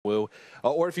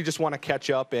or if you just want to catch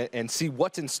up and see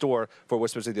what's in store for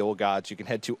Whispers of the Old Gods, you can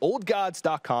head to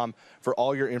oldgods.com for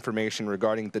all your information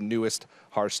regarding the newest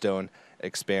Hearthstone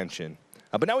expansion.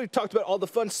 But now we've talked about all the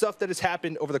fun stuff that has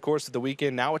happened over the course of the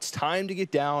weekend. Now it's time to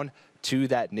get down to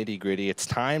that nitty-gritty. It's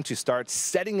time to start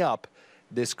setting up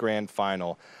this grand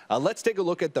final. Let's take a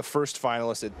look at the first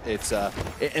finalist. It's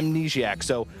Amnesiac.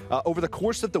 So over the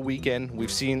course of the weekend, we've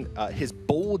seen his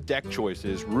bold deck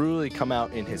choices really come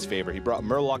out in his favor. He brought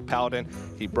Murloc Paladin,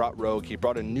 he brought Rogue, he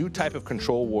brought a new type of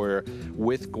control warrior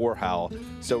with Gorehowl.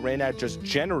 So Reynad, just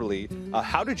generally,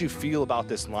 how did you feel about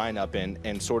this lineup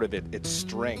and sort of its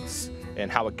strengths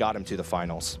and how it got him to the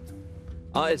finals?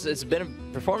 It's been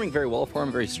performing very well for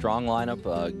him. Very strong lineup.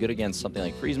 Good against something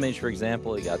like Freeze Mage, for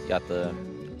example. You got the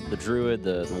Druid,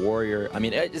 the Warrior. I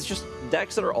mean, it's just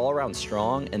decks that are all around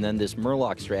strong. And then this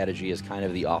Murloc strategy is kind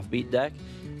of the offbeat deck.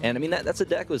 And I mean, that's a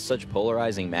deck with such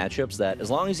polarizing matchups that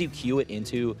as long as you queue it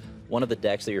into one of the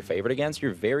decks that you're favored against,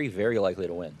 you're very, very likely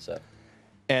to win. So,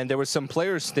 and there was some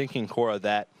players thinking, Cora,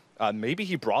 that maybe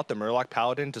he brought the Murloc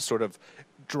Paladin to sort of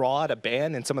draw out a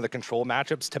ban in some of the control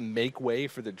matchups to make way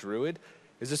for the Druid.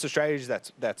 Is this a strategy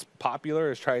that's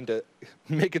popular, is trying to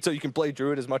make it so you can play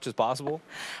Druid as much as possible?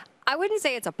 I wouldn't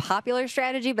say it's a popular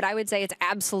strategy, but I would say it's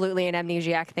absolutely an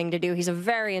Amnesiac thing to do. He's a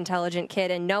very intelligent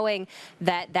kid, and knowing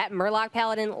that that Murloc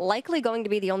Paladin, likely going to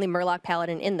be the only Murloc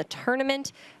Paladin in the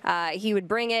tournament, he would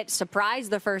bring it, surprise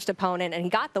the first opponent, and he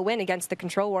got the win against the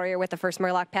Control Warrior with the first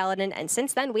Murloc Paladin, and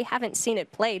since then we haven't seen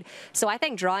it played. So I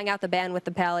think drawing out the ban with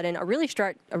the Paladin, a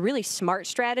really smart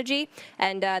strategy,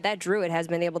 and that Druid has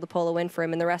been able to pull a win for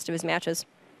him in the rest of his matches.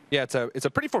 Yeah, it's a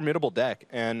pretty formidable deck,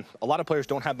 and a lot of players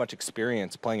don't have much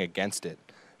experience playing against it.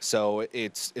 So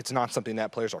it's not something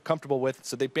that players are comfortable with,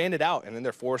 so they ban it out, and then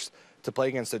they're forced to play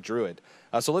against the Druid.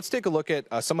 So let's take a look at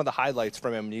some of the highlights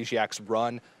from Amnesiac's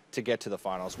run to get to the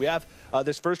finals. We have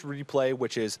this first replay,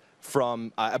 which is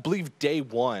from, I believe, day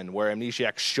one, where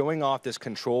Amnesiac's showing off this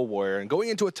Control Warrior and going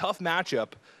into a tough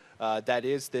matchup that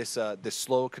is this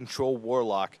slow Control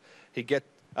Warlock.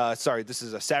 This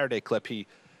is a Saturday clip.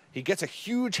 He gets a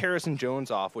huge Harrison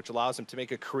Jones off, which allows him to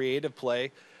make a creative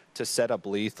play to set up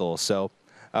lethal. So,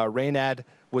 Reynad,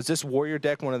 was this Warrior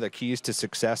deck one of the keys to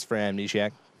success for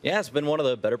Amnesiac? yeah, it's been one of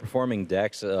the better performing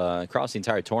decks across the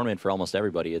entire tournament for almost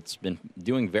everybody. It's been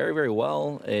doing very, very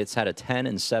well. It's had a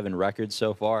 10-7 record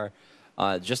so far.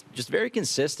 Just very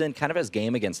consistent, kind of has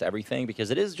game against everything because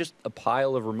it is just a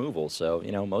pile of removal. So,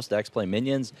 you know, most decks play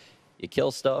minions. You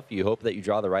kill stuff, you hope that you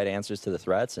draw the right answers to the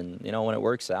threats, and, you know, when it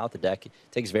works out, the deck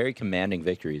takes very commanding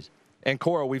victories. And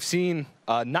Cora, we've seen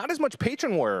not as much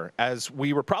Patron Warrior as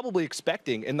we were probably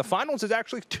expecting. In the finals, is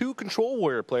actually 2 Control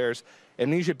Warrior players,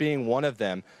 Amnesia being one of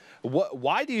them.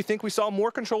 Why do you think we saw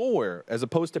more Control Warrior as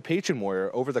opposed to Patron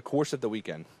Warrior over the course of the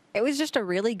weekend? It was just a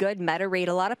really good meta read.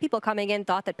 A lot of people coming in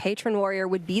thought that Patron Warrior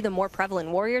would be the more prevalent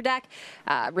Warrior deck.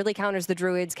 Really counters the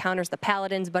Druids, counters the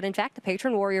Paladins, but in fact, the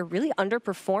Patron Warrior really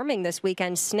underperforming this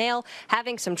weekend. Snail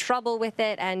having some trouble with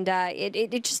it, and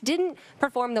it just didn't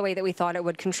perform the way that we thought it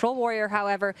would. Control Warrior,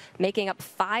 however, making up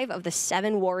 5 of the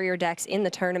 7 Warrior decks in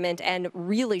the tournament and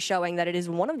really showing that it is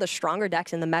one of the stronger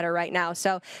decks in the meta right now.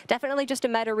 So definitely just a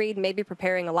meta read, maybe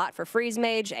preparing a lot for Freeze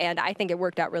Mage, and I think it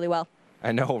worked out really well.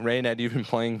 I know, Reynad, you've been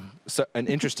playing an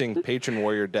interesting Patron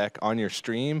Warrior deck on your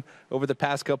stream over the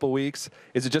past couple weeks.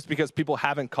 Is it just because people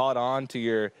haven't caught on to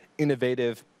your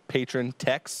innovative Patron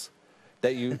techs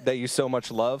that you so much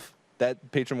love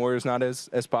that Patron Warrior is not as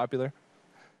popular?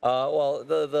 Well,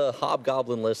 the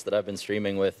Hobgoblin list that I've been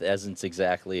streaming with isn't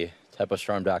exactly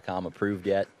TypoStorm.com approved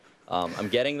yet. I'm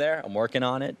getting there. I'm working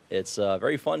on it. It's a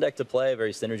very fun deck to play,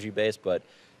 very synergy-based, but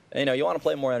you know, you want to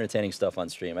play more entertaining stuff on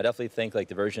stream. I definitely think like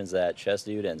the versions that Chess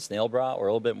Dude and Snail brought were a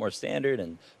little bit more standard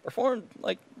and performed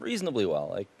like reasonably well.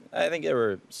 Like I think there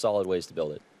were solid ways to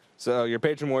build it. So your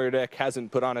Patron Warrior deck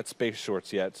hasn't put on its space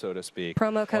shorts yet, so to speak.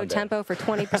 Promo code TEMPO for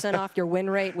 20% off your win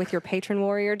rate with your Patron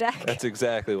Warrior deck. That's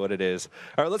exactly what it is.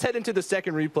 All right, let's head into the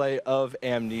second replay of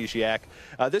Amnesiac.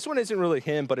 This one isn't really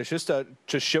him, but it's just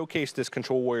to showcase this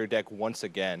Control Warrior deck once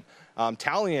again.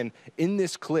 Talion, in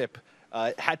this clip,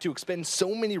 had to expend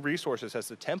so many resources as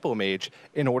the Tempo Mage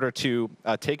in order to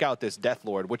take out this Death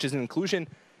Lord, which is an inclusion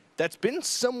that's been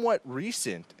somewhat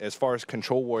recent as far as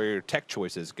Control Warrior tech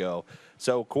choices go.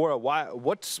 So, Cora,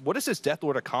 what does this Death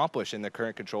Lord accomplish in the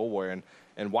current Control Warrior,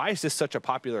 and why is this such a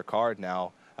popular card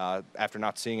now after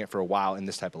not seeing it for a while in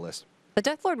this type of list? The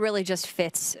Death Lord really just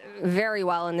fits very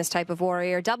well in this type of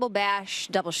warrior. Double bash,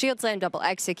 double shield slam, double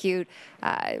execute,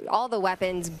 all the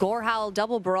weapons, gore howl,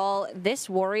 double brawl. This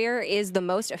warrior is the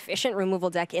most efficient removal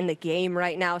deck in the game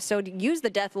right now. So to use the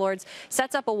Death Lords,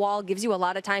 sets up a wall, gives you a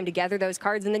lot of time to gather those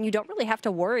cards, and then you don't really have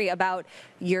to worry about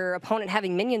your opponent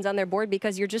having minions on their board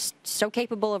because you're just so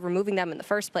capable of removing them in the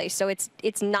first place. So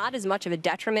it's not as much of a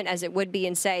detriment as it would be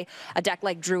in, say, a deck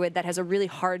like Druid that has a really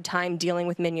hard time dealing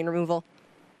with minion removal.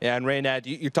 Yeah, and Raynad,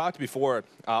 you talked before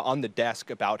on the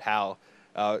desk about how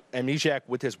Amnesiac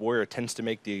with his warrior tends to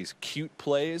make these cute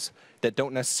plays that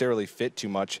don't necessarily fit too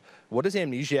much. What does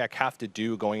Amnesiac have to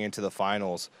do going into the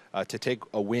finals to take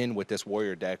a win with this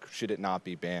warrior deck should it not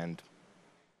be banned?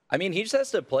 I mean, he just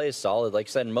has to play solid. Like I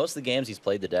said, in most of the games he's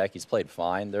played the deck, he's played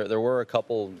fine. There were a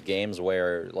couple games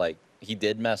where, like, he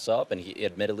did mess up, and he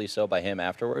admittedly so by him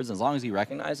afterwards. As long as he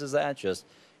recognizes that, just,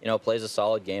 you know, plays a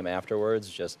solid game afterwards,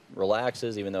 just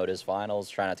relaxes, even though it is finals,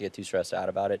 try not to get too stressed out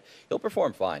about it, he'll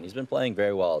perform fine. He's been playing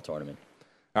very well at the tournament.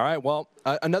 All right, well,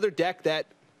 another deck that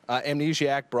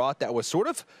Amnesiac brought that was sort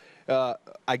of,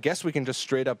 I guess we can just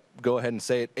straight up go ahead and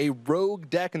say it, a rogue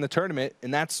deck in the tournament,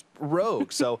 and that's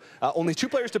Rogue. So only 2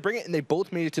 players to bring it, and they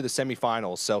both made it to the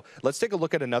semifinals. So let's take a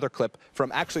look at another clip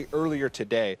from actually earlier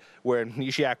today where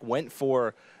Amnesiac went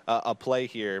for a play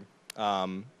here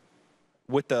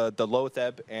with the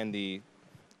Lotheb and the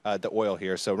oil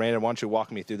here. So Randon, why don't you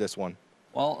walk me through this one?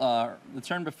 Well, the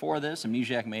turn before this,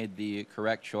 Amnesiac made the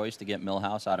correct choice to get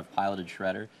Millhouse out of Piloted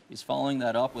Shredder. He's following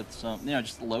that up with some, you know,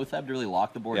 just Lotheb to really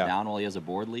lock the board down while he has a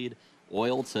board lead.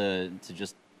 Oil to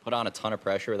just put on a ton of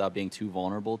pressure without being too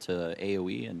vulnerable to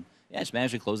AoE, and yeah, just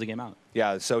managed to close the game out.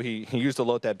 Yeah, so he used the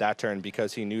Lotheb that turn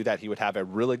because he knew that he would have a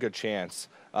really good chance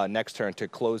next turn to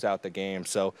close out the game.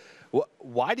 So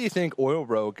why do you think Oil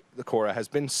Rogue, the Cora, has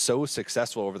been so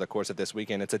successful over the course of this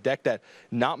weekend? It's a deck that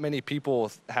not many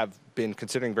people have been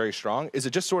considering very strong. Is it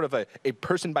just sort of a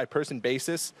person-by-person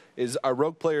basis? Are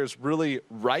Rogue players really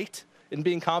right in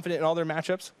being confident in all their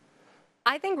matchups?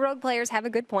 I think Rogue players have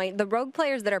a good point. The Rogue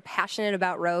players that are passionate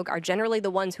about Rogue are generally the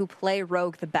ones who play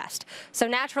Rogue the best. So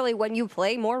naturally, when you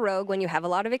play more Rogue, when you have a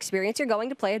lot of experience, you're going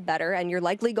to play it better, and you're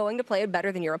likely going to play it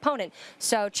better than your opponent.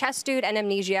 So Chess Dude and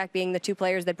Amnesiac, being the 2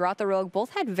 players that brought the Rogue,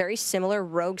 both had very similar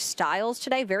Rogue styles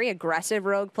today, very aggressive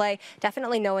Rogue play,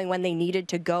 definitely knowing when they needed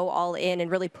to go all in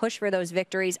and really push for those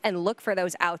victories and look for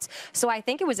those outs. So I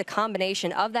think it was a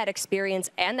combination of that experience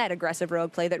and that aggressive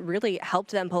Rogue play that really helped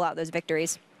them pull out those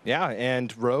victories. Yeah,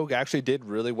 and Rogue actually did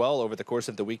really well over the course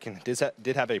of the weekend.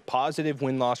 Did have a positive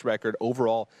win-loss record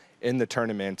overall in the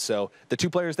tournament. So the 2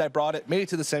 players that brought it made it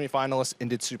to the semifinalists and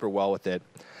did super well with it.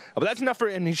 But that's enough for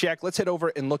Amnesiac. Let's head over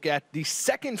and look at the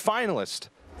 2nd finalist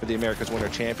for the America's Winter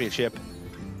Championship.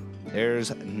 There's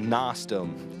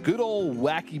Nostam. Good old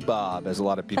Wacky Bob, as a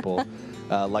lot of people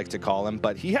like to call him.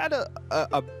 But he had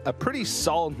a pretty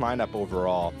solid lineup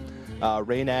overall.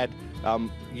 Raynad,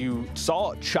 you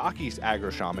saw Chalky's Aggro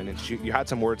Shaman, and you had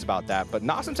some words about that, but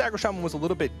Nostam's Aggro Shaman was a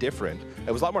little bit different.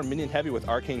 It was a lot more minion heavy with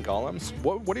Arcane Golems.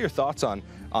 What are your thoughts on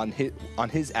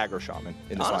his Aggro Shaman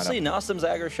in this Honestly, lineup? Nostam's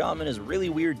Aggro Shaman is really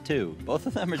weird too. Both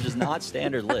of them are just not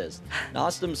standard list.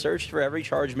 Nostam searched for every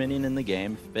charge minion in the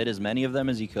game, fit as many of them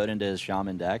as he could into his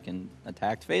Shaman deck, and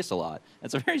attacked face a lot.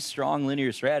 That's a very strong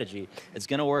linear strategy. It's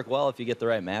going to work well if you get the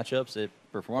right matchups. It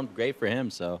performed great for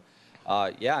him, so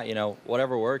yeah, you know,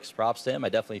 whatever works, props to him. I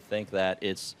definitely think that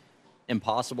it's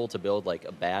impossible to build like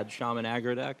a bad Shaman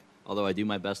aggro deck, although I do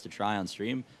my best to try on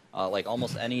stream. Like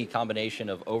almost any combination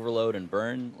of Overload and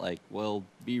Burn like will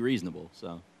be reasonable.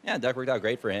 So yeah, deck worked out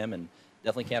great for him, and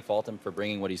definitely can't fault him for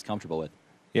bringing what he's comfortable with.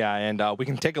 Yeah, and we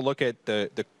can take a look at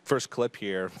the first clip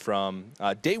here from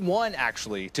day 1,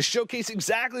 actually, to showcase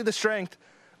exactly the strength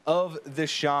of this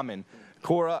Shaman.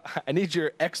 Cora, I need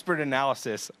your expert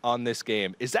analysis on this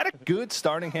game. Is that a good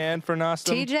starting hand for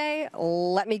Nostam? TJ,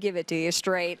 let me give it to you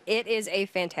straight. It is a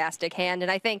fantastic hand,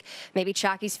 and I think maybe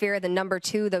Chalky's Fear, the number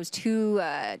 2, those 2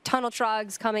 Tunnel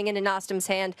Trogs coming into Nostam's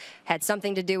hand had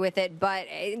something to do with it, but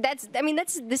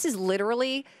this is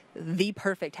literally the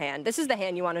perfect hand. This is the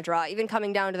hand you want to draw. Even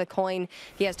coming down to the coin,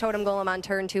 he has Totem Golem on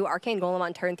turn 2, Arcane Golem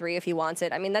on turn 3 if he wants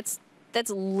it. I mean, that's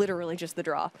literally just the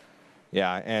draw.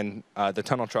 Yeah, and the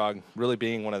Tunnel Trog really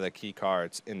being one of the key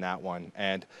cards in that one.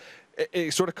 And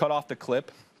it sort of cut off the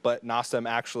clip, but Nostam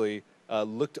actually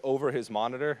looked over his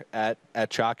monitor at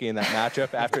Chalky in that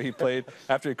matchup after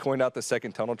he coined out the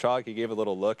second tunnel chalk. He gave a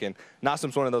little look, and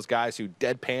Nostam's one of those guys who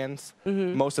deadpans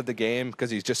most of the game because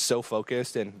he's just so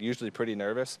focused and usually pretty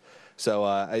nervous. So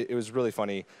it was really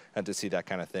funny to see that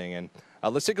kind of thing. And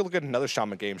let's take a look at another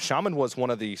Shaman game. Shaman was one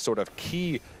of the sort of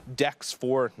key decks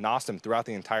for Nostam throughout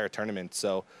the entire tournament.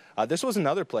 So this was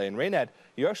another play. And Raynad,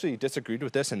 you actually disagreed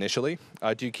with this initially.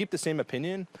 Do you keep the same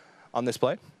opinion on this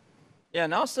play? Yeah,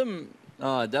 Nostam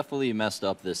definitely messed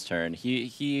up this turn.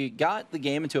 He got the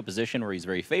game into a position where he's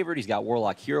very favored. He's got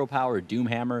Warlock Hero Power,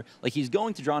 Doomhammer. Like, he's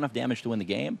going to draw enough damage to win the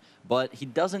game, but he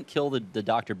doesn't kill the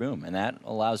Dr. Boom, and that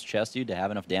allows Chess-Dude to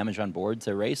have enough damage on board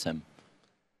to race him.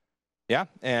 Yeah,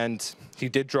 and he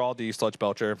did draw the Sludge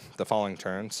Belcher the following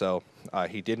turn, so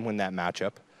he did win that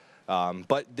matchup.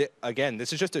 But again,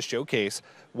 this is just to showcase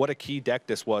what a key deck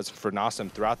this was for Nostam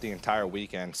throughout the entire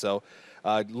weekend. So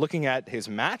looking at his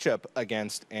matchup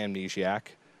against Amnesiac,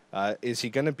 is he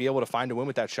going to be able to find a win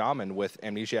with that Shaman with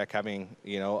Amnesiac having,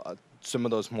 you know, some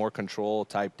of those more control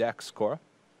type decks, Cora?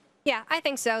 Yeah, I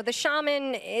think so. The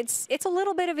Shaman, it's a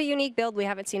little bit of a unique build. We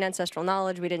haven't seen Ancestral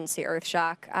Knowledge. We didn't see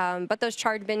Earthshock. But those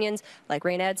charged minions, like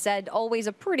Raynad said, always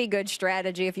a pretty good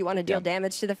strategy if you want to deal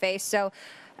damage to the face. So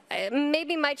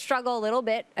maybe might struggle a little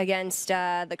bit against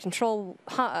the Control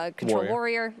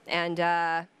Warrior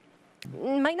and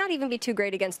might not even be too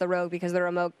great against the Rogue because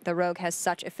the Rogue has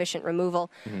such efficient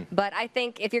removal. But I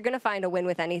think if you're going to find a win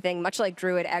with anything, much like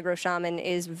Druid, Aggro Shaman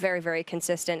is very, very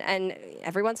consistent. And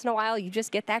every once in a while, you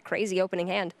just get that crazy opening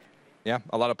hand. Yeah,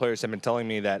 a lot of players have been telling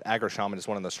me that Aggro Shaman is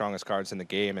one of the strongest cards in the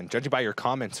game. And judging by your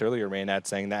comments earlier, Raynad,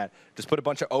 saying that, just put a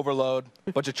bunch of Overload,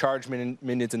 a bunch of charged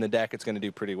minions in the deck, it's going to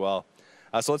do pretty well.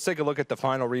 So let's take a look at the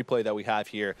final replay that we have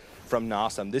here from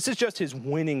Nostam. This is just his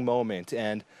winning moment,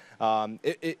 and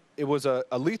it was a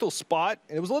lethal spot,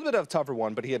 and it was a little bit of a tougher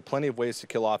one, but he had plenty of ways to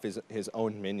kill off his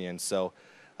own minions. So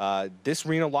this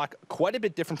Reno lock, quite a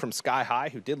bit different from Sky High,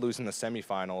 who did lose in the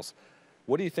semifinals.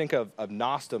 What do you think of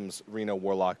Nostam's Reno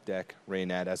Warlock deck,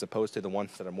 Raynad, as opposed to the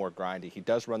ones that are more grindy? He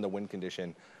does run the win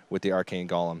condition with the Arcane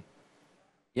Golem.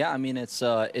 Yeah, I mean, it's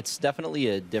definitely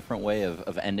a different way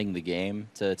of ending the game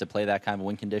to play that kind of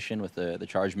win condition with the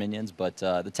charged minions, but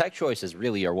the tech choices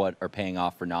really are what are paying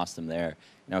off for Nostam there.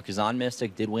 You know, Kazan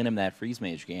Mystic did win him that Freeze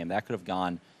Mage game. That could have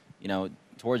gone, you know,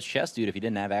 towards Chess-Dude if he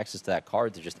didn't have access to that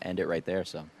card to just end it right there,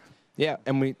 so. Yeah,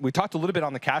 and we talked a little bit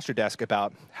on the caster desk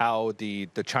about how the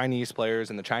Chinese players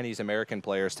and the Chinese-American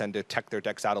players tend to tech their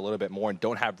decks out a little bit more and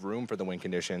don't have room for the win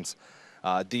conditions.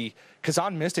 The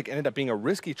Kazan Mystic ended up being a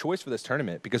risky choice for this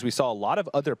tournament because we saw a lot of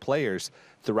other players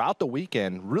throughout the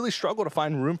weekend really struggle to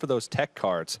find room for those tech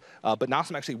cards. But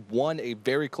Nostam actually won a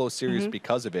very close series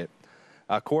because of it.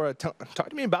 Cora, talk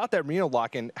to me about that Reno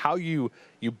lock and how you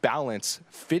balance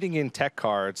fitting in tech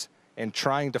cards and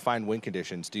trying to find win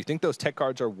conditions. Do you think those tech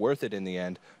cards are worth it in the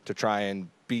end to try and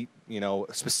beat, you know,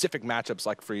 specific matchups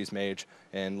like Freeze Mage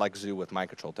and like Zoo with Mind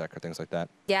Control tech or things like that?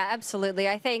 Yeah, absolutely.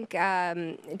 I think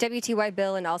WTY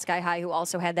Bill and All Sky High, who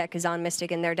also had that Kazan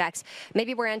Mystic in their decks,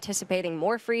 maybe we're anticipating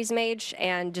more Freeze Mage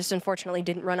and just unfortunately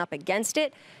didn't run up against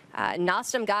it.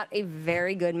 Nostam got a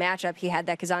very good matchup. He had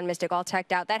that Kazan Mystic all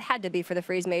teched out. That had to be for the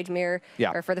Freeze Mage mirror,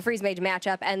 or for the Freeze Mage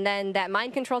matchup. And then that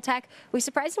Mind Control tech, we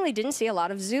surprisingly didn't see a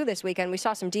lot of Zoo this weekend. We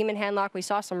saw some Demon Handlock, we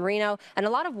saw some Reno, and a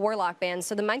lot of Warlock bans.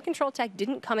 So the Mind Control tech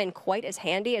didn't come in quite as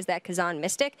handy as that Kazan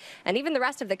Mystic. And even the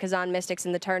rest of the Kazan Mystics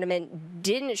in the tournament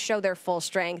didn't show their full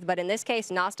strength. But in this case,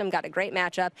 Nostam got a great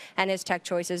matchup, and his tech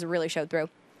choices really showed through.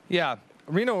 Yeah,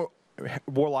 Reno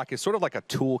Warlock is sort of like a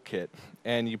toolkit,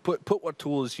 and you put what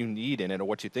tools you need in it or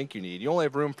what you think you need. You only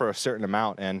have room for a certain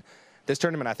amount, and this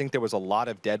tournament, I think there was a lot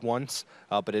of dead ones,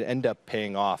 but it ended up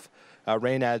paying off.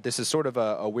 Raynad, this is sort of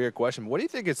a weird question. What do you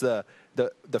think is the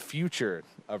future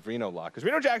of Reno Lock? Because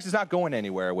Reno Jax is not going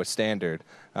anywhere with Standard.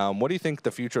 What do you think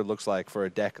the future looks like for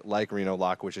a deck like Reno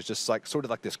Lock, which is just like sort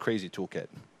of like this crazy toolkit?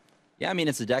 Yeah, I mean,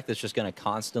 it's a deck that's just going to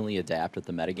constantly adapt with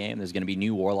the metagame. There's going to be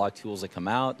new Warlock tools that come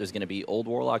out. There's going to be old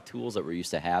Warlock tools that we're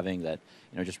used to having that,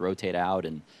 you know, just rotate out.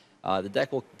 And the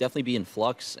deck will definitely be in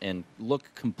flux and look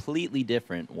completely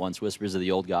different once Whispers of the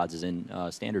Old Gods is in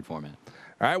standard format.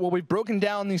 All right, well, we've broken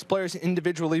down these players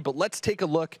individually, but let's take a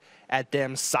look at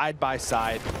them side by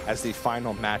side as the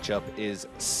final matchup is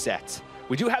set.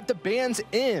 We do have the bans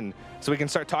in, so we can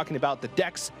start talking about the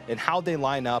decks and how they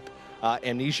line up.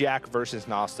 Amnesiac versus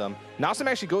Nostam. Nostam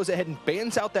actually goes ahead and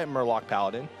bans out that Murloc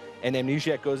Paladin, and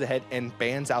Amnesiac goes ahead and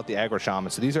bans out the Aggro Shaman.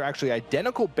 So these are actually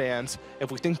identical bans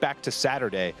if we think back to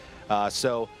Saturday.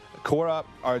 So, Cora,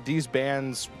 are these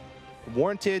bans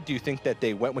warranted? Do you think that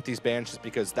they went with these bans just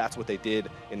because that's what they did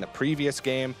in the previous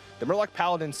game? The Murloc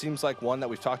Paladin seems like one that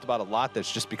we've talked about a lot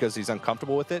that's just because he's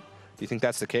uncomfortable with it. you think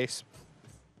that's the case?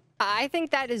 I think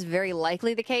that is very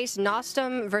likely the case.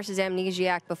 Nostam versus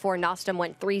Amnesiac before Nostam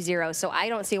went 3-0, so I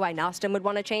don't see why Nostam would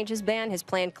want to change his ban. His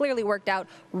plan clearly worked out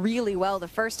really well the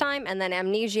first time, and then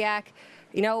Amnesiac,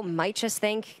 you know, might just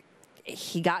think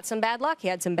he got some bad luck. He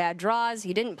had some bad draws.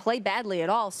 He didn't play badly at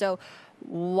all, so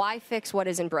why fix what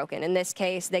isn't broken? In this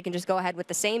case, they can just go ahead with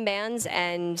the same bans,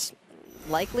 and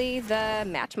likely the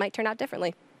match might turn out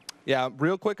differently. Yeah,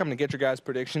 real quick, I'm going to get your guys'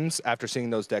 predictions after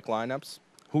seeing those deck lineups.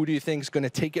 Who do you think is going to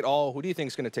take it all? Who do you think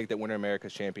is going to take that Winter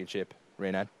Americas Championship,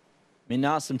 Reynad? I mean,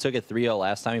 Nostam took it 3-0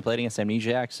 last time he played against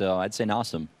Amnesiac, so I'd say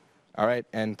Nostam. All right,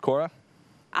 and Cora?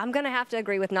 I'm going to have to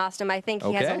agree with Nostam. I think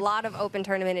he has a lot of open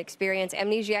tournament experience.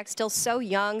 Amnesiac's still so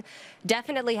young,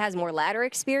 definitely has more ladder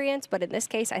experience, but in this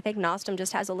case, I think Nostam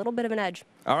just has a little bit of an edge.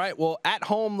 All right, well, at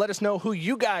home, let us know who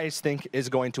you guys think is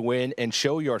going to win and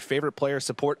show your favorite player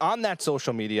support on that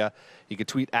social media. You can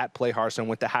tweet at PlayHearthstone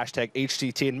with the hashtag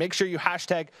HTT, and make sure you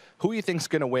hashtag who you think is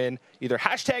going to win, either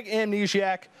hashtag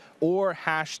Amnesiac or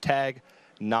hashtag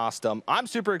Nostam. I'm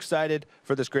super excited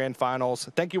for this grand finals.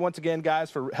 Thank you once again,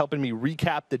 guys, for helping me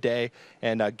recap the day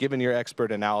and giving your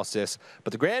expert analysis.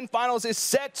 But the grand finals is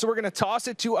set, so we're going to toss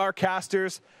it to our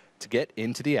casters to get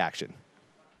into the action.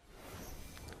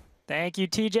 Thank you,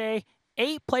 TJ.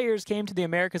 8 players came to the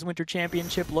America's Winter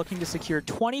Championship looking to secure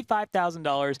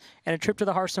 $25,000 and a trip to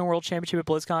the Hearthstone World Championship at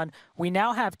BlizzCon. We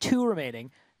now have 2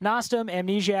 remaining. Nostam,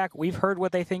 Amnesiac, we've heard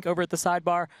what they think over at the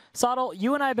sidebar. Sottle,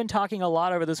 you and I have been talking a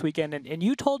lot over this weekend, and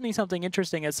you told me something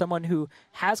interesting as someone who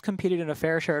has competed in a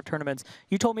fair share of tournaments.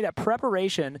 You told me that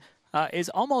preparation is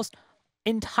almost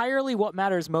entirely what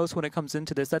matters most when it comes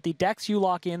into this, that the decks you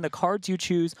lock in, the cards you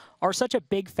choose, are such a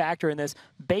big factor in this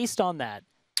based on that.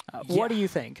 What do you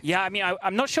think? Yeah, I mean,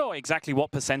 I'm not sure exactly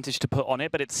what percentage to put on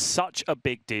it, but it's such a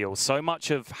big deal. So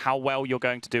much of how well you're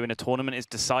going to do in a tournament is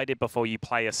decided before you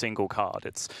play a single card.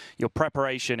 It's your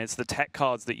preparation, it's the tech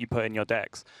cards that you put in your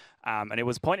decks. And it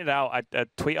was pointed out, a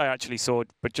tweet I actually saw,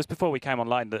 but just before we came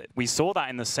online, that we saw that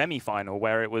in the semi-final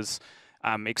where it was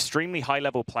extremely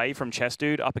high-level play from Chess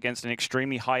Dude up against an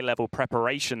extremely high-level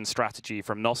preparation strategy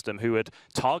from Nostam, who had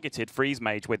targeted Freeze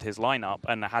Mage with his lineup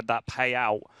and had that pay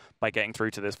out by getting through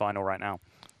to this final right now.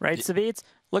 Right, Savitz,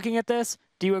 looking at this,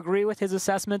 do you agree with his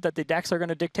assessment that the decks are going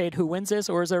to dictate who wins this,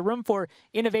 or is there room for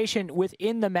innovation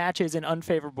within the matches in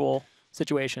unfavorable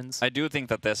situations? I do think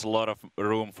that there's a lot of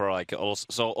room for like all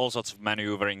sorts of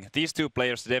maneuvering. These 2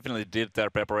 players definitely did their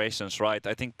preparations right.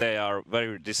 I think they are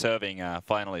very deserving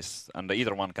finalists, and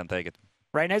either one can take it.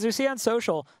 Right, and as we see on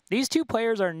social, these 2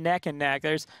 players are neck and neck.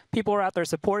 There's people are out there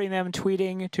supporting them,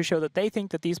 tweeting to show that they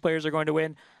think that these players are going to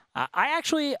win. I'm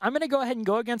going to go ahead and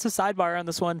go against the sidebar on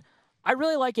this one. I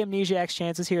really like Amnesiac's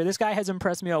chances here. This guy has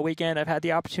impressed me all weekend. I've had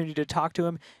the opportunity to talk to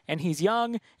him, and he's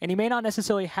young, and he may not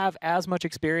necessarily have as much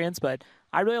experience, but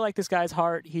I really like this guy's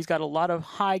heart. He's got a lot of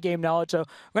high game knowledge. So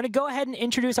we're going to go ahead and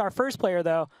introduce our first player,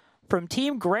 though. From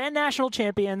Team Grand National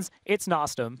Champions, it's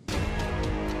Nostam.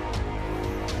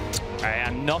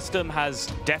 And Nostam has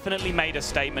definitely made a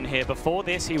statement here. Before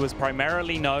this, he was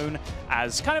primarily known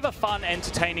as kind of a fun,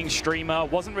 entertaining streamer,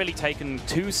 wasn't really taken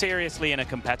too seriously in a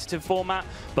competitive format,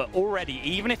 but already,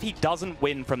 even if he doesn't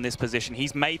win from this position,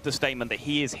 he's made the statement that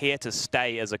he is here to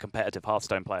stay as a competitive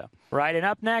Hearthstone player. Right, and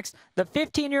up next, the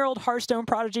 15-year-old Hearthstone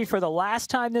prodigy for the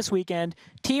last time this weekend,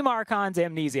 Team Archon's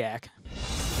Amnesiac.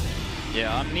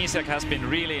 Yeah, Amnesiac has been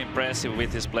really impressive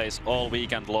with his plays all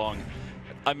weekend long.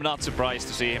 I'm not surprised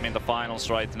to see him in the finals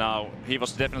right now. He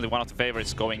was definitely one of the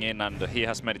favorites going in, and he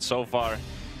has made it so far.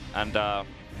 And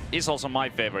he's also my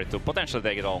favorite to potentially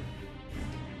take it all.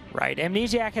 Right,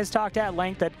 Amnesiac has talked at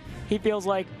length that he feels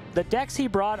like the decks he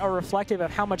brought are reflective of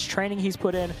how much training he's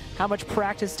put in, how much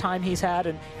practice time he's had,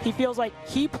 and he feels like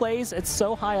he plays at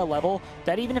so high a level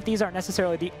that even if these aren't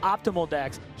necessarily the optimal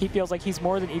decks, he feels like he's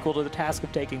more than equal to the task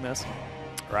of taking this.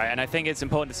 Right, and I think it's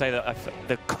important to say that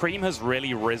the cream has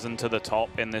really risen to the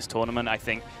top in this tournament. I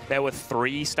think there were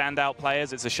 3 standout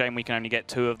players. It's a shame we can only get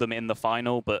 2 of them in the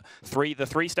final, but the 3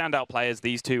 standout players,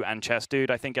 these 2 and Chess Dude,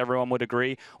 I think everyone would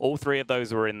agree. All 3 of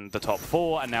those were in the top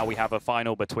 4, and now we have a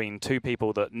final between 2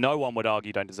 people that no one would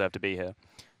argue don't deserve to be here.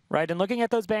 Right, and looking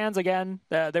at those bans, again,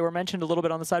 they were mentioned a little bit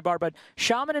on the sidebar, but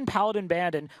Shaman and Paladin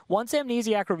banned, and once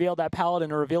Amnesiac revealed that Paladin,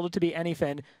 or revealed it to be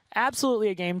Anyfin, absolutely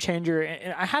a game changer,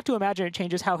 and I have to imagine it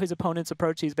changes how his opponents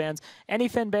approach these bans.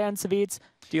 Anyfin ban, Savitz,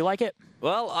 do you like it?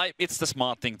 Well, it's the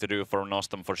smart thing to do for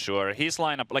Nostam for sure. His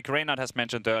lineup, like Reynard has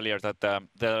mentioned earlier, that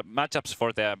the matchups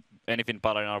for the anything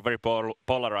Paladin are very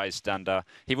polarized, and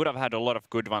he would have had a lot of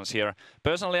good ones here.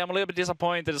 Personally, I'm a little bit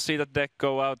disappointed to see that deck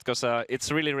go out, because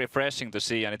it's really refreshing to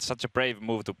see, and it's such a brave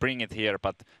move to bring it here.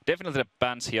 But definitely the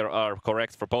bans here are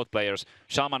correct for both players.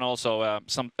 Shaman also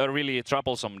a really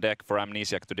troublesome deck for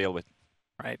Amnesiac to deal with.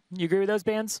 Right. You agree with those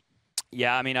bans?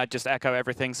 Yeah, I mean, I just echo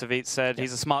everything Savit said.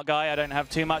 He's a smart guy. I don't have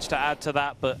too much to add to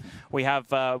that, but we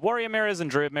have Warrior Mirrors and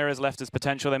Druid Mirrors left as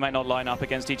potential. They might not line up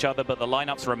against each other, but the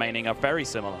lineups remaining are very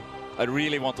similar. I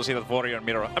really want to see that Warrior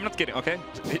Mirror. I'm not kidding, okay?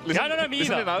 Listen, no, me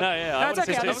either. No, yeah, that's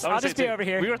okay. I'll just be over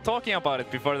here. We were talking about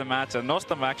it before the match, and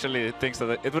Nostam actually thinks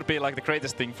that it would be like the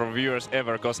greatest thing for viewers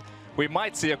ever, because we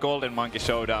might see a Golden Monkey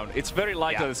showdown. It's very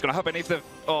likely that it's going to happen if the...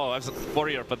 Oh, it's a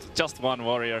Warrior, but just one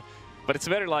Warrior. But it's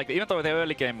very likely, even though the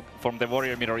early game from the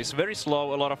Warrior Mirror is very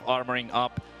slow, a lot of armoring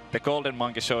up, the Golden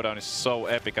Monkey Showdown is so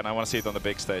epic, and I want to see it on the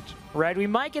big stage. Right, we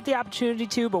might get the opportunity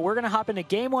to, but we're going to hop into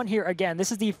game one here again.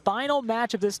 This is the final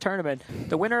match of this tournament.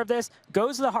 The winner of this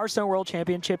goes to the Hearthstone World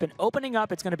Championship, and opening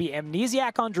up, it's going to be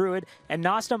Amnesiac on Druid and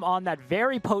Nostam on that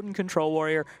very potent Control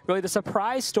Warrior. Really the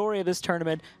surprise story of this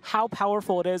tournament, how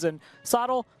powerful it is. And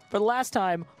Sottle, for the last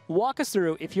time, walk us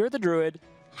through, if you're the Druid,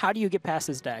 how do you get past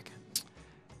this deck?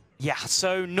 Yeah,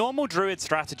 so normal Druid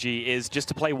strategy is just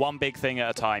to play one big thing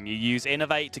at a time. You use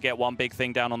Innovate to get one big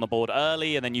thing down on the board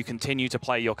early, and then you continue to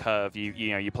play your curve.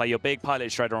 You play your big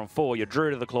Pilot Shredder on 4, your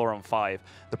Druid of the Claw on 5.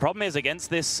 The problem is against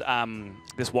this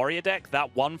this Warrior deck,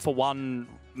 that 1-for-1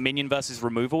 minion versus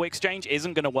removal exchange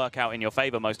isn't going to work out in your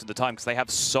favor most of the time, because they have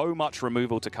so much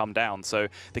removal to come down. So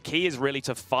the key is really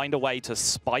to find a way to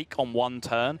spike on one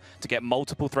turn to get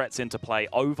multiple threats into play,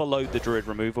 overload the Druid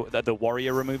removal, the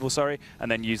Warrior removal, sorry, and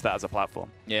then use that as a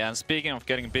platform. Yeah, and speaking of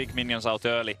getting big minions out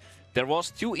early, there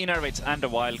was 2 Innervates and a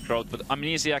Wild Growth, but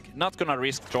Amnesiac not gonna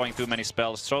risk throwing too many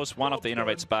spells, throws one of the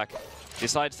Innervates back,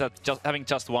 decides that having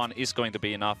just one is going to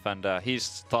be enough, and his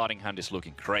starting hand is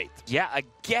looking great. Yeah,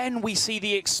 again, we see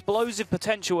the explosive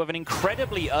potential of an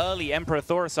incredibly early Emperor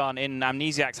Thaurissan in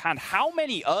Amnesiac's hand. How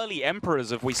many early Emperors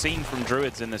have we seen from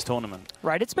Druids in this tournament?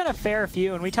 Right, it's been a fair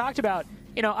few, and we talked about,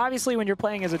 obviously when you're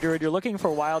playing as a Druid, you're looking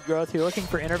for Wild Growth, you're looking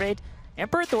for Innervate.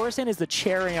 Emperor Thaurissan is the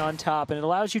cherry on top, and it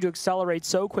allows you to accelerate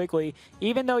so quickly,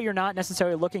 even though you're not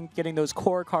necessarily getting those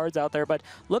core cards out there. But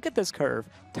look at this curve.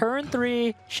 Turn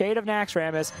 3, Shade of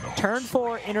Naxxramas. Turn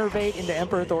 4, Innervate into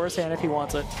Emperor Thaurissan if he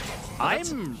wants it.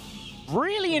 I'm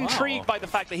really intrigued by the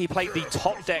fact that he played the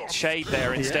top-decked Shade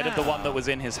there instead of the one that was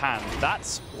in his hand.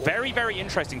 That's very, very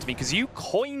interesting to me, because you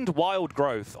coined Wild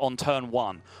Growth on turn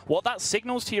 1. What that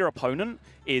signals to your opponent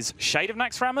is Shade of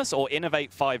Naxxramas or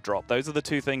Innovate 5-drop. Those are the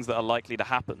 2 things that are likely to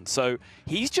happen. So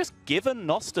he's just given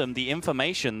Nostam the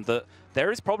information that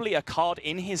there is probably a card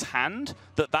in his hand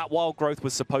that Wild Growth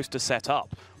was supposed to set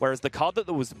up. Whereas the card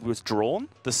that was drawn,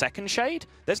 the second Shade,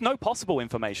 there's no possible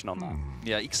information on that.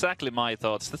 Yeah, exactly my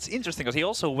thoughts. That's interesting, because he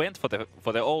also went for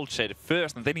the old Shade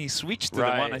first, and then he switched to the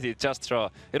one that he just drew.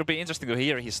 It'll be interesting to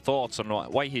hear his thoughts on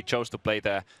why he chose to play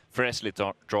the freshly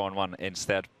drawn one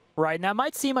instead. Right, now it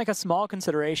might seem like a small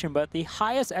consideration, but the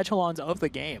highest echelons of the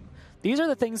game, these are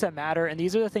the things that matter, and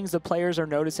these are the things the players are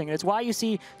noticing. And it's why you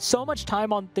see so much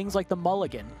time on things like the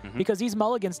mulligan, because these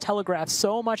mulligans telegraph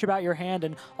so much about your hand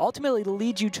and ultimately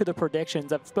lead you to the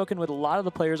predictions. I've spoken with a lot of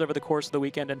the players over the course of the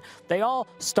weekend, and they all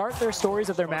start their stories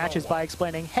of their matches by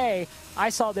explaining, hey, I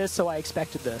saw this, so I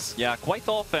expected this. Yeah, quite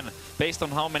often, based on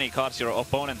how many cards your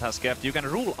opponent has kept, you can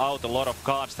rule out a lot of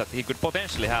cards that he could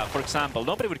potentially have. For example,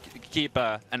 nobody would keep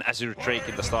an Azure Drake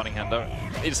in the starting hand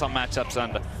in some matchups,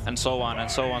 and so on and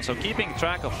so on. So keeping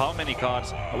track of how many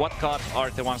cards, what cards are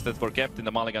the ones that were kept in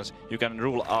the mulligans, you can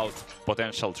rule out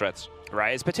potential threats.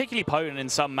 Right, it's particularly potent in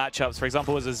some matchups. For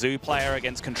example, as a Zoo player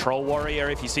against Control Warrior,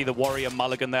 if you see the Warrior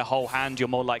mulligan their whole hand, you're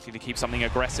more likely to keep something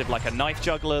aggressive like a Knife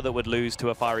Juggler that would lose to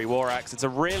a Fiery War Axe. It's a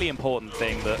really important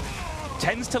thing that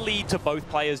tends to lead to both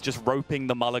players just roping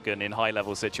the mulligan in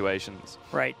high-level situations.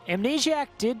 Right. Amnesiac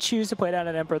did choose to play down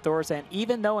an Emperor Thaurissan,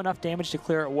 even though enough damage to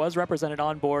clear it was represented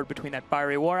on board between that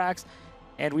Fiery War Axe.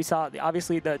 And we saw,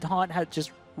 obviously, the Taunt had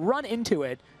just run into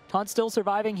it. Taunt's still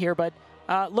surviving here, but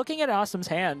looking at Nostam's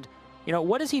hand,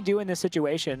 what does he do in this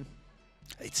situation?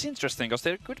 It's interesting, because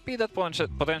there could be that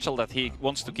potential that he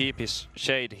wants to keep his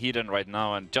Shade hidden right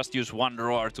now and just use one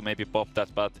roar to maybe pop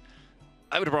that, but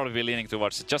I would probably be leaning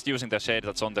towards just using the Shade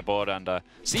that's on the board and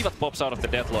see what pops out of the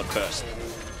Deathlord first.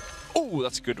 Oh,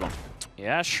 that's a good one.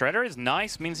 Yeah, Shredder is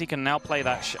nice, means he can now play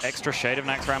that extra Shade of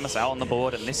Naxxramas out on the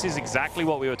board, and this is exactly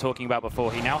what we were talking about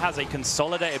before. He now has a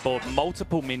consolidated board,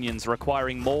 multiple minions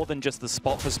requiring more than just the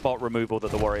spot-for-spot removal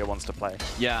that the Warrior wants to play.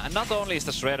 Yeah, and not only is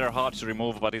the Shredder hard to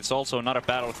remove, but it's also not a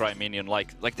Battlecry minion.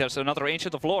 Like there's another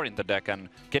Ancient of Lore in the deck, and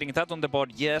getting that on the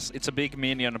board, yes, it's a big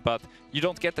minion, but you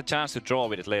don't get the chance to draw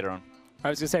with it later on. I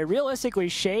was going to say, realistically,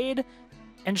 Shade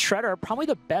and Shredder are probably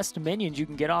the best minions you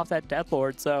can get off that Death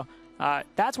Lord, so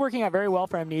that's working out very well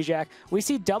for Amnesiac. We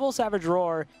see double Savage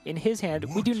Roar in his hand.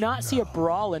 We do not see a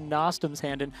Brawl in Nostam's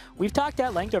hand, and we've talked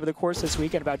at length over the course this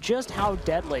weekend about just how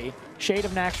deadly Shade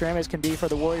of Naxxramas can be for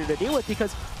the Warrior to deal with,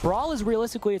 because Brawl is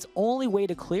realistically its only way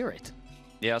to clear it.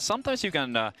 Yeah, sometimes you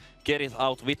can get it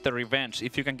out with the Revenge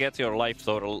if you can get your life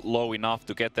total low enough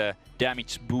to get the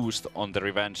damage boost on the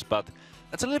Revenge, but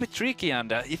that's a little bit tricky,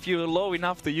 and if you're low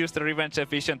enough to use the Revenge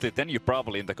efficiently, then you're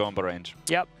probably in the combo range.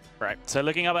 Yep. Right, so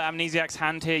looking up at Amnesiac's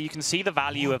hand here, you can see the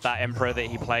value of that Emperor that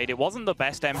he played. It wasn't the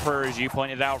best Emperor, as you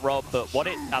pointed out, Rob, but what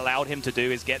it allowed him to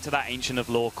do is get to that Ancient of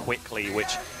Lore quickly,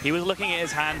 which he was looking at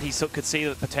his hand, he could see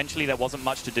that potentially there wasn't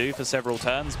much to do for several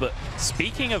turns, but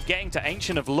speaking of getting to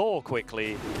Ancient of Lore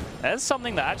quickly, there's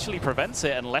something that actually prevents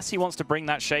it unless he wants to bring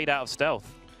that Shade out of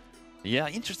stealth. Yeah,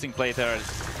 interesting play there.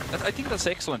 I think that's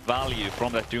excellent value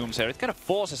from that Doomsayer. It kind of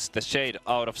forces the Shade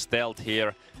out of stealth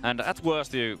here, and at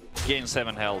worst you gain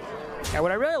 7 health. Yeah,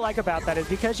 what I really like about that is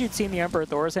because you'd seen the Emperor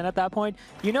Thorson at that point,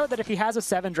 you know that if he has a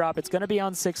 7-drop, it's going to be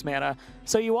on 6 mana.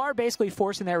 So you are basically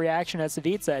forcing that reaction, as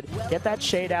Savit said, get that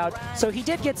Shade out. So he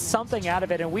did get something out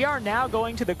of it, and we are now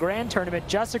going to the Grand Tournament.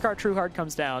 Justicar Trueheart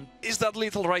comes down. Is that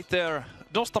lethal right there?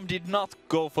 Nostam did not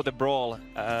go for the Brawl.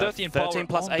 13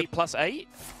 plus 8 plus 8?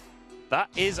 That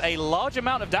is a large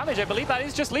amount of damage. I believe that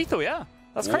is just lethal, yeah.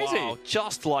 That's crazy. Wow,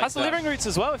 just like Has the Living Roots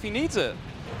as well if he needs it.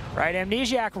 Right,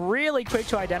 Amnesiac really quick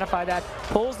to identify that,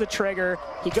 pulls the trigger.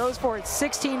 He goes for it,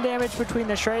 16 damage between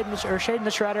the Shade and the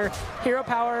Shredder. Hero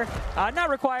power, not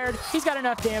required. He's got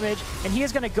enough damage, and he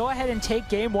is going to go ahead and take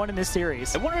game 1 in this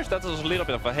series. I wonder if that was a little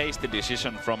bit of a hasty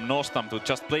decision from Nostam to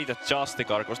just play the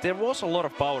Justicar, because there was a lot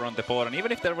of power on the board, and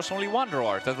even if there was only one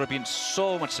drawer, that would have been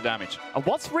so much damage. And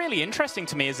what's really interesting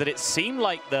to me is that it seemed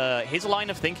like his line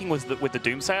of thinking was that with the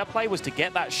Doomsayer play was to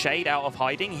get that Shade out of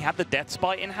hiding. He had the Death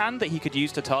Spite in hand that he could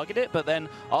use to target it, but then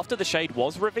after the Shade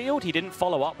was revealed, he didn't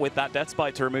follow up with that Death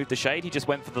Spite to remove the Shade. He just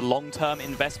went for the long-term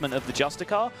investment of the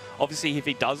Justicar. Obviously, if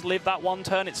he does live that one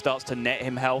turn, it starts to net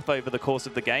him health over the course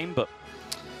of the game, but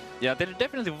yeah, there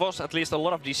definitely was at least a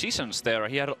lot of decisions there.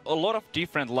 He had a lot of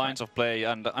different lines of play,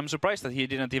 and I'm surprised that he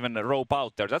didn't even rope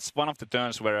out there. That's one of the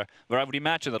turns where I would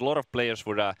imagine that a lot of players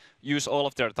would use all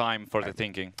of their time for the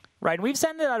thinking. Right, and we've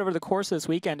seen that over the course of this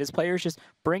weekend is players just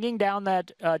bringing down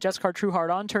that Justicar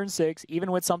Trueheart on turn 6,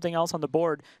 even with something else on the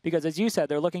board, because as you said,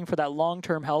 they're looking for that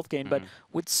long-term health gain. But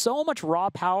with so much raw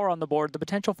power on the board, the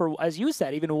potential for, as you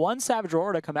said, even one Savage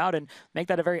Roar to come out and make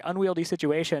that a very unwieldy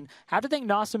situation, I have to think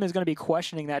Nostam is going to be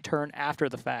questioning that turn after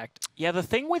the fact. Yeah, the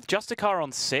thing with Justicar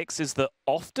on 6 is that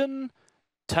often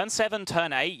turn 7,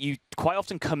 turn 8, you quite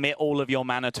often commit all of your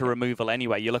mana to removal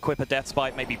anyway. You'll equip a Death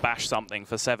Spite, maybe bash something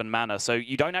for 7 mana, so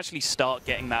you don't actually start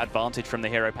getting that advantage from the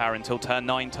hero power until turn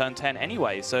 9, turn 10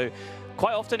 anyway. So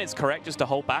quite often it's correct just to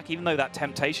hold back, even though that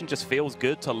temptation just feels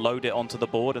good to load it onto the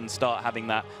board and start having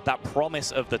that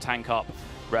promise of the tank up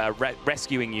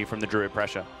rescuing you from the Druid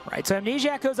pressure. Right, so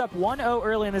Amnesiac goes up 1-0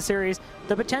 early in the series.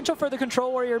 The potential for the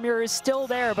Control Warrior mirror is still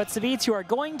there, but Savits, you are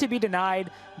going to be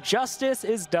denied. Justice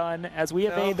is done as we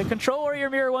evade the Control Warrior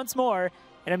mirror once more.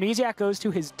 And Amnesiac goes to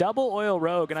his double oil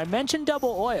rogue. And I mentioned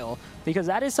double oil because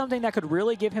that is something that could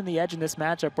really give him the edge in this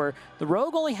matchup, where the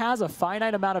rogue only has a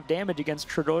finite amount of damage against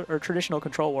traditional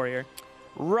Control Warrior.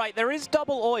 Right, there is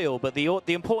double oil, but the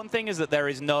important thing is that there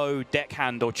is no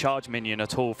deckhand or charge minion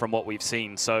at all from what we've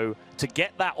seen. So to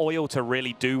get that oil to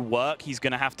really do work, he's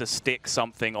going to have to stick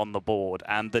something on the board.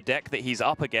 And the deck that he's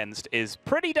up against is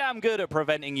pretty damn good at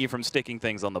preventing you from sticking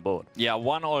things on the board. Yeah,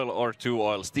 1 oil or 2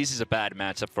 oils. This is a bad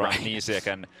matchup for Amnesiac,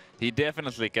 and he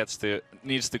definitely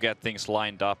needs to get things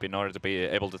lined up in order to be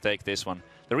able to take this one.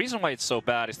 The reason why it's so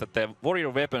bad is that the Warrior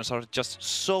weapons are just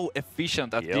so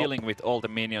efficient at dealing with all the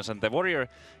minions, and the Warrior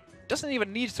doesn't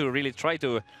even need to really try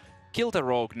to kill the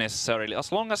rogue necessarily. As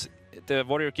long as the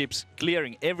Warrior keeps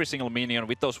clearing every single minion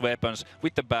with those weapons,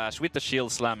 with the bash, with the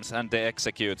shield slams and the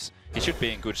executes, he should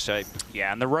be in good shape.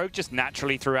 Yeah, and the rogue just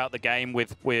naturally throughout the game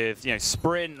with you know,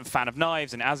 Sprint, Fan of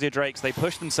Knives, and Azure Drakes, they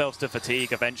push themselves to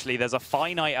fatigue eventually. There's a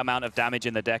finite amount of damage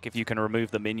in the deck if you can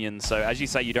remove the minions. So as you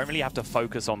say, you don't really have to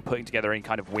focus on putting together any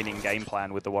kind of winning game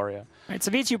plan with the Warrior. All right,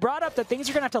 Savits, you brought up that things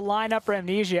are going to have to line up for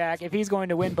Amnesiac if he's going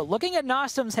to win, but looking at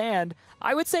Nostam's hand,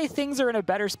 I would say things are in a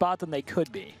better spot than they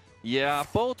could be. Yeah,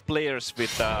 both players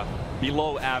with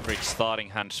below average starting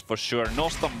hands for sure.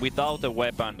 Nostam without a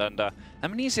weapon, and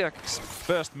Amnesiac's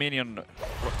first minion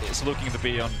is looking to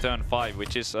be on turn 5,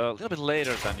 which is a little bit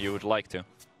later than you would like to.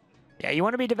 Yeah, you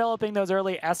want to be developing those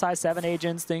early SI7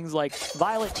 agents, things like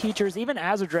Violet Teachers, even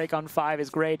Azure Drake on 5 is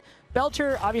great.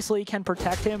 Belcher obviously can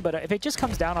protect him, but if it just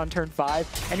comes down on turn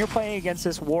 5 and you're playing against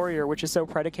this Warrior, which is so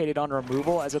predicated on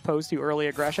removal as opposed to early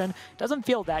aggression, doesn't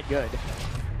feel that good.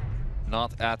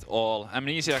 Not at all.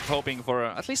 Amnesiac hoping for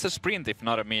at least a sprint, if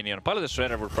not a minion. Pilot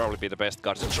Shredder would probably be the best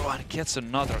card. So and gets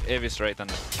another Eviscerate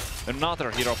and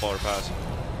another hero power pass.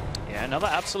 Yeah, another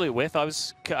absolute whiff. I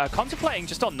was contemplating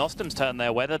just on Nostam's turn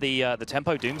there whether the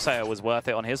Tempo Doomsayer was worth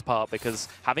it on his part, because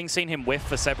having seen him whiff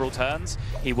for several turns,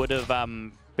 he would have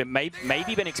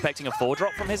maybe been expecting a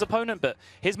 4-drop from his opponent, but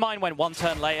his mind went one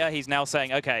turn later. He's now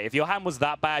saying, okay, if your hand was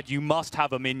that bad, you must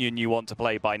have a minion you want to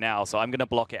play by now, so I'm going to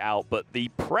block it out. But the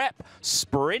prep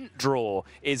sprint draw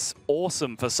is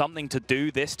awesome for something to do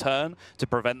this turn to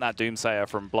prevent that Doomsayer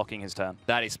from blocking his turn.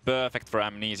 That is perfect for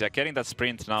Amnesia. Getting that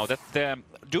sprint now, that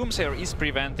Doomsayer is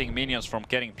preventing minions from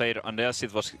getting played unless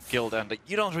it was killed, and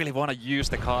you don't really want to use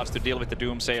the cards to deal with the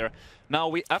Doomsayer.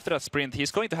 Now, after that sprint,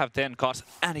 he's going to have 10 cards,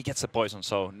 and he gets a poison,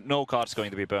 so no cards going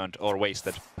to be burned or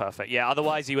wasted. Perfect. Yeah,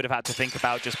 otherwise he would have had to think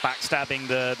about just backstabbing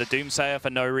the Doomsayer for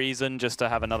no reason, just to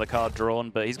have another card drawn.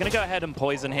 But he's going to go ahead and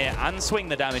poison here and swing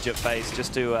the damage at face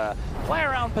just to play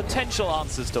around potential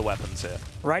answers to weapons here.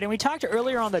 Right, and we talked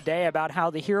earlier on the day about how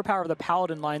the hero power of the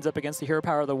Paladin lines up against the hero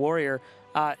power of the Warrior.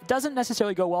 Doesn't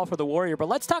necessarily go well for the Warrior, but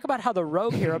let's talk about how the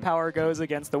Rogue hero power goes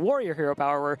against the Warrior hero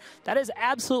power, where that is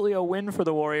absolutely a win for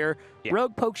the Warrior. Yeah.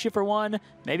 Rogue pokes you for 1,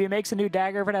 maybe it makes a new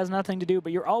dagger if it has nothing to do,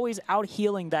 but you're always out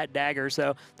healing that dagger,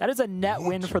 so that is a net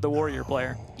win for the Warrior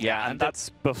player. Yeah, and that's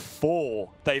before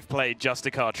they've played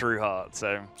Justicar Trueheart,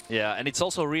 so... Yeah, and it's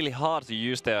also really hard to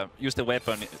use the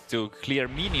weapon to clear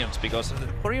minions, because the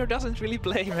Warrior doesn't really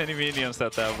play many minions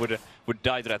that would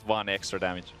die to that 1 extra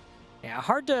damage. Yeah,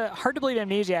 hard to believe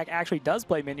Amnesiac actually does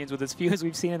play minions with as few as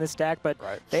we've seen in this deck, but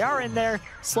they are in there.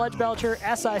 Sludge Belcher,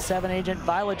 SI7 agent,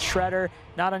 Violet Shredder,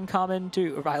 not uncommon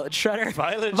to Violet Shredder.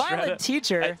 Violet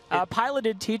Teacher,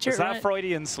 piloted Teacher. Is that a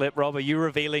Freudian slip, Rob? Are you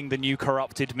revealing the new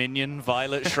corrupted minion,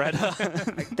 Violet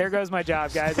Shredder? There goes my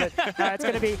job, guys. It's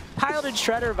going to be piloted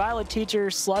Shredder, Violet Teacher,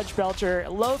 Sludge Belcher,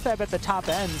 Loatheb at the top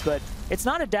ends, but it's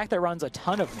not a deck that runs a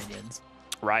ton of minions.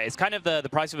 Right, it's kind of the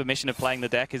price of admission of playing the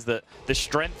deck is that the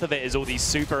strength of it is all these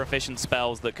super efficient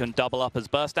spells that can double up as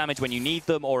burst damage when you need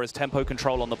them or as tempo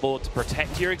control on the board to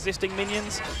protect your existing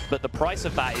minions. But the price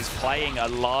of that is playing a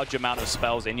large amount of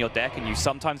spells in your deck, and you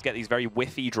sometimes get these very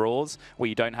whiffy draws where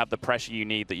you don't have the pressure you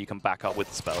need that you can back up with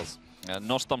the spells.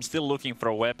 Nostam still looking for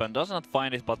a weapon, does not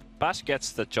find it, but Bash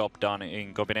gets the job done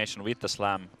in combination with the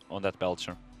slam on that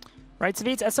Belcher. Right,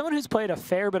 Savitz, as someone who's played a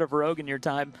fair bit of Rogue in your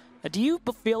time, do you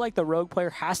feel like the Rogue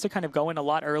player has to kind of go in a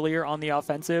lot earlier on the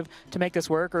offensive to make this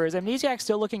work, or is Amnesiac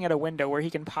still looking at a window where he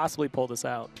can possibly pull this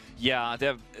out? Yeah,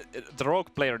 the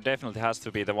Rogue player definitely has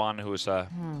to be the one who's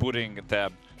putting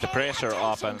the pressure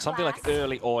up, and something like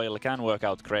early oil can work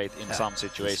out great in some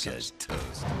situations.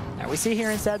 Now we see here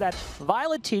instead that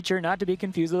Violet Teacher, not to be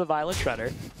confused with the Violet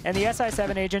Shredder, and the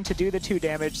SI7 agent to do the 2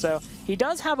 damage, so he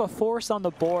does have a force on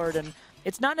the board, and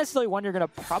it's not necessarily one you're going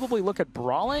to probably look at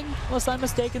brawling, unless I'm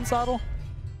mistaken, Sottle.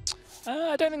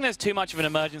 I don't think there's too much of an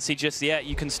emergency just yet.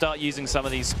 You can start using some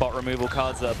of these spot removal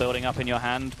cards that are building up in your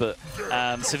hand, but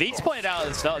Savitz pointed out at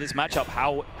the start of this matchup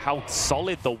how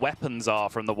solid the weapons are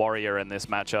from the Warrior in this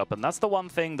matchup, and that's the one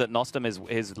thing that Nostam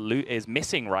is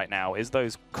missing right now, is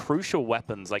those crucial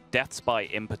weapons, like Death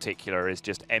Spite in particular is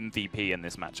just MVP in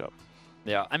this matchup.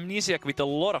 Yeah, Amnesiac with a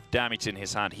lot of damage in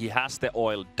his hand. He has the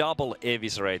oil, double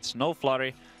eviscerates, no flurry,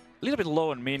 a little bit low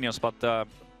on minions, but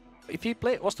if he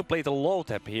was to play the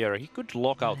Loatheb here, he could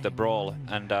lock out the Brawl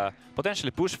and potentially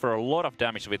push for a lot of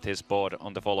damage with his board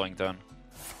on the following turn.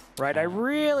 Right, I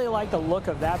really like the look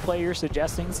of that play you're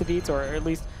suggesting, Savitz, or at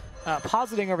least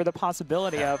positing over the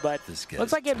possibility of, but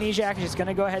looks like Amnesiac is just going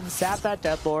to go ahead and sap that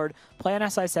Deathlord, play an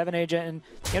SI7 agent,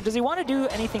 and does he want to do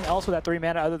anything else with that 3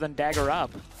 mana other than dagger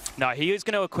up? No, he is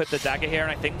going to equip the dagger here,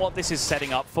 and I think what this is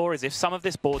setting up for is if some of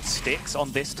this board sticks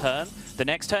on this turn, the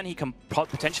next turn he can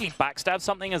potentially backstab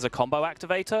something as a combo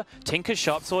activator, Tinker's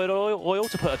Sharpsword Oil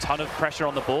to put a ton of pressure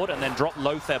on the board, and then drop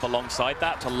Loatheb alongside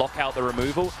that to lock out the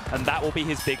removal, and that will be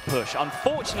his big push.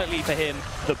 Unfortunately for him,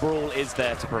 the Brawl is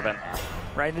there to prevent that.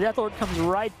 Right, the Deathlord comes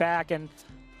right back, and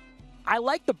I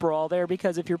like the Brawl there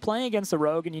because if you're playing against the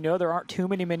Rogue and you know there aren't too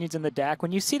many minions in the deck,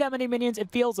 when you see that many minions, it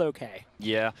feels okay.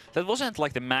 Yeah, that wasn't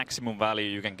like the maximum value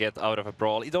you can get out of a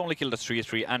Brawl. It only killed a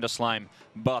 3/3 and a Slime,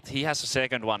 but he has a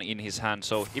second one in his hand.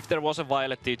 So if there was a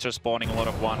Violet Teacher spawning a lot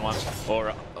of 1/1s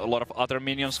or a lot of other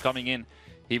minions coming in,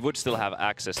 he would still have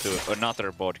access to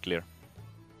another board clear.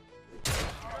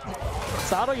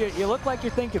 Sato, you look like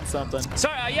you're thinking something. So,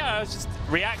 yeah, I was just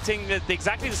reacting that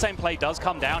exactly the same play does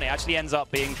come down. It actually ends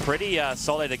up being pretty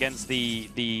solid against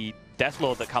the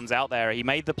Deathlord that comes out there. He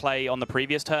made the play on the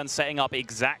previous turn, setting up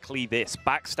exactly this.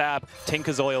 Backstab,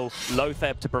 Tinker's Oil,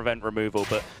 Lotheb to prevent removal.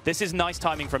 But this is nice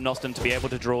timing from Nostam to be able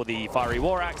to draw the Fiery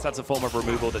War Axe. That's a form of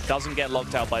removal that doesn't get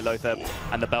locked out by Lotheb,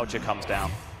 and the Belcher comes down.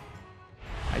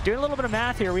 Doing a little bit of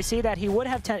math here, we see that he would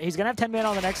have 10. He's going to have 10 mana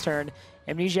on the next turn.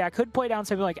 Amnesiac could play down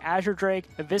something like Azure Drake,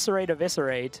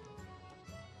 Eviscerate.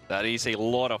 That is a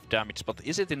lot of damage, but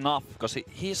is it enough? Because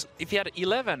if he had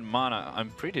 11 mana, I'm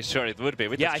pretty sure it would be.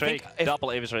 With the Drake, double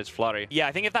Eviscerate's Flurry. Yeah,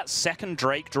 I think if that second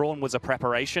Drake drawn was a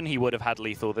preparation, he would have had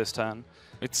lethal this turn.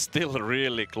 It's still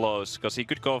really close, because he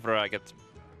could go for like a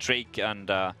Drake and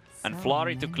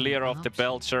Flurry to clear off the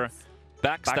Belcher,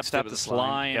 backstab the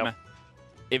Slime, yep.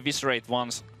 Eviscerate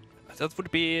once. That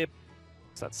would be...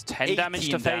 So that's 10 damage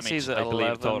to faces at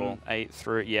 11, total. 8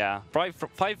 through, yeah. 5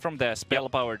 from the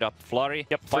spell-powered up Flurry,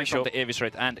 5 from the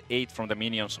Eviscerate, and 8 from the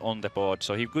minions on the board.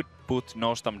 So he could put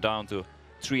Nostam down to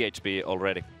 3 HP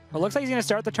already. Well, it looks like he's going to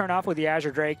start the turn off with the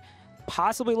Azure Drake,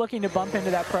 possibly looking to bump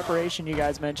into that preparation you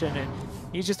guys mentioned, and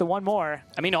he's just a one more.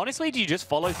 I mean, honestly, do you just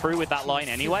follow through with that line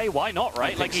anyway? Why not,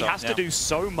 right? Like, he has to do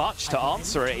so much to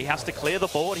answer it. He has to clear the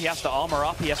board, he has to armor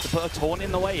up, he has to put a taunt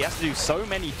in the way, he has to do so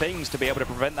many things to be able to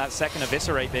prevent that second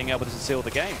Eviscerate being able to seal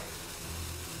the game.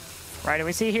 Right, and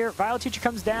we see here, Violet Teacher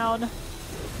comes down,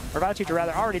 or Violet Teacher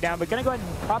rather, already down, but gonna go ahead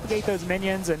and propagate those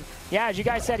minions, and yeah, as you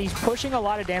guys said, he's pushing a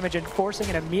lot of damage and forcing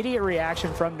an immediate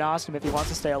reaction from Nostam if he wants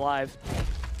to stay alive.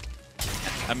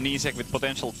 Amnesiac with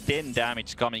potential 10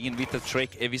 damage coming in with the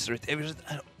Drake, Eviscerate.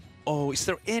 Oh, is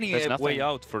there any way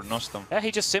out for Nostam? Yeah,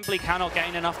 he just simply cannot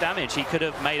gain enough damage. He could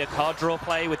have made a card draw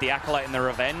play with the Acolyte and the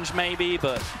Revenge, maybe,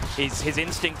 but his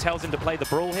instinct tells him to play the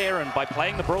Brawl here, and by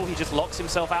playing the Brawl, he just locks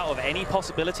himself out of any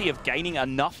possibility of gaining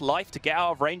enough life to get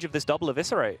out of range of this double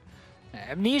Eviscerate.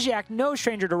 Amnesiac, no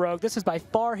stranger to Rogue. This is by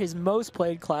far his most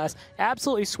played class.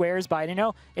 Absolutely swears by it. You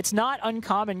know, it's not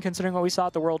uncommon considering what we saw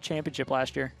at the World Championship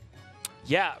last year.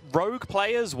 Yeah, Rogue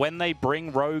players, when they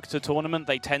bring Rogue to tournament,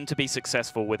 they tend to be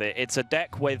successful with it. It's a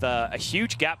deck with a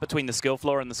huge gap between the skill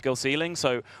floor and the skill ceiling,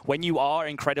 so when you are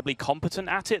incredibly competent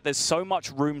at it, there's so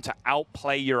much room to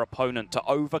outplay your opponent, to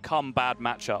overcome bad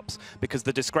matchups, because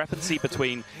the discrepancy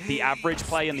between the average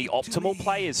play and the optimal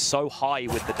play is so high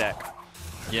with the deck.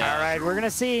 Yeah. All right, we're going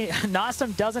to see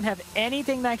Nostam doesn't have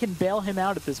anything that can bail him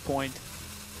out at this point.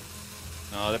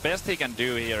 No, the best he can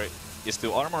do here is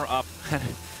to armor up.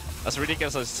 As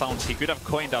ridiculous as it sounds, he could have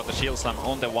coined out the Shield Slam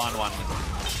on the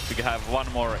 1/1 to have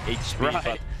one more HP. Right.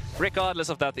 But regardless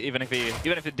of that, even if he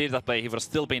did that play, he would have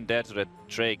still been dead to the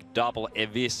Drake double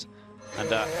Evis. And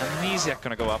Amnesiac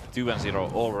gonna go up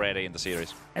 2-0 already in the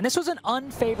series. And this was an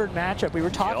unfavored matchup. We were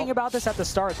talking about this at the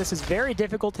start. This is very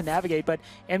difficult to navigate, but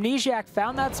Amnesiac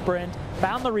found that sprint,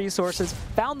 found the resources,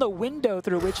 found the window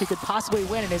through which he could possibly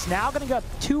win, and is now going to go up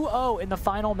 2-0 in the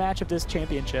final match of this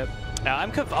championship. Now,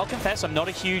 I'll confess, I'm not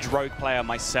a huge Rogue player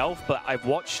myself, but I've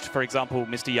watched, for example,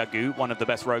 Mr. Yagu, one of the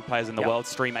best Rogue players in the world,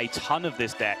 stream a ton of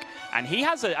this deck. And he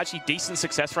has a actually decent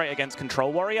success rate against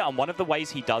Control Warrior, and one of the ways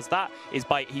he does that is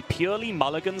by he purely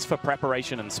mulligans for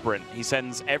preparation and sprint. He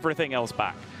sends everything else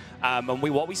back. And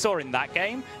what we saw in that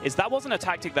game is that wasn't a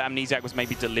tactic that Amnesiac was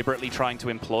maybe deliberately trying to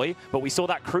employ, but we saw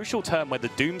that crucial turn where the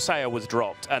Doomsayer was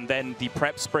dropped, and then the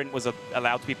prep sprint was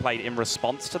allowed to be played in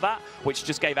response to that, which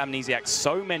just gave Amnesiac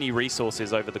so many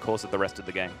resources over the course of the rest of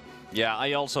the game. Yeah,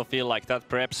 I also feel like that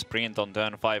prep sprint on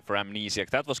turn 5 for Amnesiac,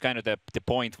 that was kind of the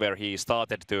point where he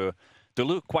started to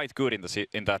look quite good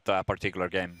in that particular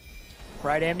game.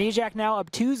 Right, Amnesiac now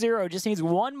up 2-0, just needs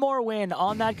one more win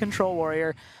on that Control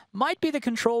Warrior. Might be the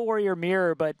Control Warrior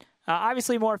mirror, but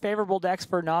obviously more favorable decks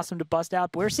for Nostam to bust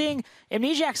out. But we're seeing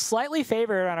Amnesiac slightly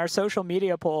favored on our social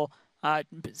media poll.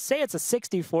 Say it's a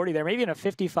 60-40 there, maybe even a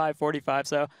 55-45.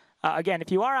 So again,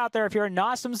 if you are out there, if you're a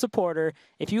Nostam supporter,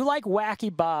 if you like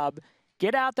Wacky Bob,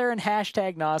 get out there and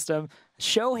hashtag Nostam.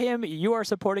 Show him you are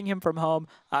supporting him from home.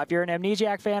 If you're an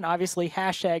Amnesiac fan, obviously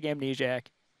hashtag Amnesiac.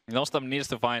 Nostam needs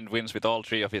to find wins with all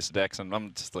 3 of his decks, and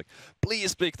I'm just like,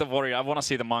 please pick the Warrior. I want to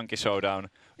see the Monkey Showdown.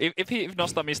 If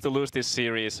Nostam is to lose this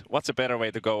series, what's a better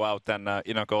way to go out than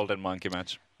in a Golden Monkey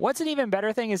match? what's an even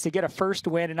better thing is to get a first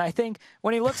win. And I think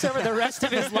when he looks over the rest of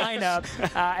his lineup,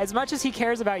 as much as he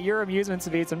cares about your amusement,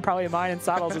 Savitz, and probably mine and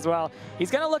Saddles as well,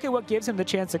 he's going to look at what gives him the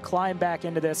chance to climb back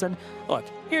into this. And look,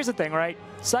 here's the thing, right?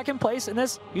 Second place in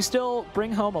this, you still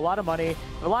bring home a lot of money,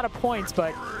 a lot of points,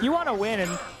 but you want to win.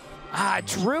 And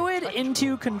Druid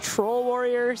into Control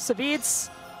Warrior. Savitz,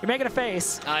 you're making a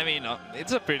face. I mean,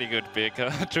 it's a pretty good pick.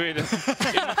 Druid,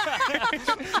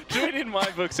 Druid in my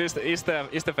books is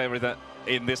the favorite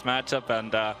in this matchup,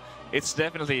 and it's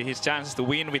definitely his chances to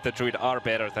win with the Druid are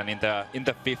better than in the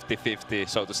 50-50,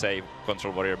 so to say,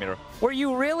 Control Warrior mirror. Were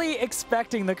you really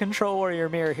expecting the Control Warrior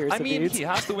mirror here, Savitz? I mean, he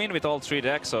has to win with all 3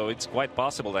 decks, so it's quite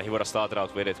possible that he would have started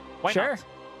out with it. Why sure.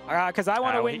 not? Because I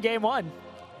want to win game 1.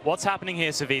 What's happening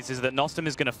here, Savitz, is that Nostam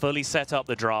is going to fully set up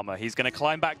the drama. He's going to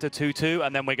climb back to 2-2,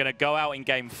 and then we're going to go out in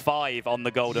game 5 on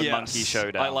the Golden Monkey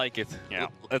Showdown. I like it. Yeah.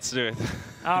 Let's do it.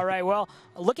 All right, well,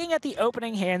 looking at the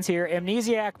opening hands here,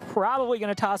 Amnesiac probably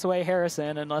going to toss away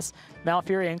Harrison unless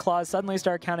Malfury and Claws suddenly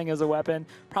start counting as a weapon.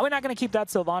 Probably not going to keep that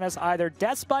Sylvanas either.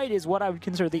 Deathbite is what I would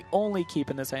consider the only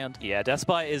keep in this hand. Yeah,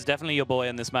 Deathbite is definitely your boy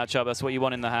in this matchup. That's what you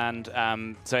want in the hand.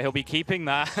 So he'll be keeping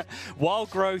that. Wild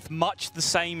Growth, much the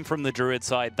same from the Druid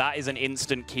side. That is an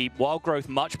instant keep. Wild Growth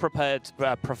much preferred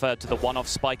to the one-off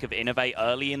spike of Innovate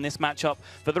early in this matchup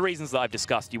for the reasons that I've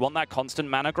discussed. You want that constant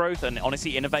mana growth, and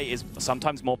honestly, Innovate is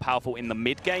sometimes more powerful in the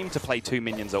mid-game to play 2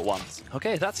 minions at once.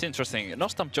 Okay, that's interesting.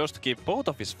 Nostam chose to keep both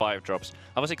of his 5 drops.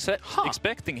 I was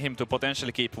expecting him to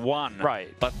potentially keep 1.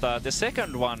 Right. But the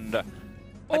second one,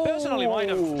 I personally might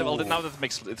have... Well, now that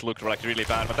makes it look like really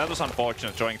bad, but that was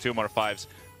unfortunate, drawing 2 more 5s.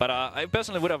 But I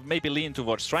personally would have maybe leaned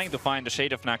towards trying to find a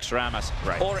Shade of Naxxramas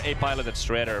or a piloted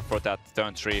Shredder for that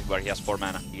turn 3 where he has 4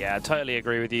 mana. Yeah, I totally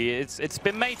agree with you. It's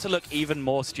been made to look even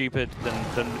more stupid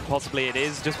than possibly it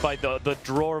is just by the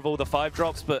draw of all the 5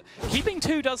 drops. But keeping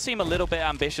 2 does seem a little bit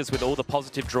ambitious with all the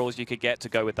positive draws you could get to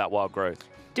go with that Wild Growth.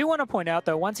 Do want to point out,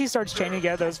 though, once he starts chaining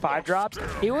together those 5 drops,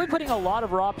 he will be putting a lot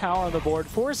of raw power on the board.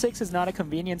 4-6 is not a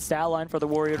convenient stat line for the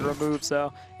Warrior to remove,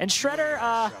 so. And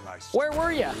Shredder, where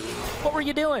were you? What were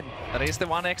you doing? That is the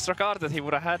 1 extra card that he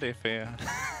would have had if he...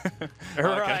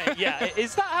 Right, yeah.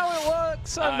 Is that how it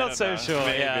works? I'm not so sure.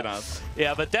 Maybe not.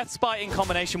 Yeah, but Deathbite in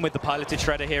combination with the piloted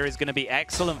Shredder here is going to be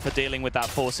excellent for dealing with that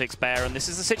 4-6 bear, and this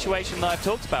is a situation that I've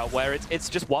talked about where it's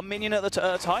just 1 minion at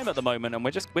a time at the moment, and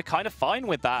we're kind of fine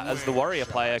with that as the Warrior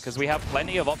player because we have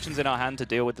plenty of options in our hand to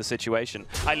deal with the situation.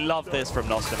 I love this from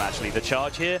Nostam, actually, the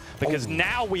charge here, because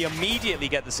now we immediately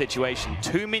get the situation.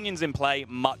 2 minions in play,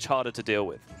 much harder to deal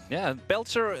with. Yeah,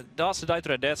 Belcher does die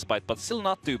to a Deathbite, but still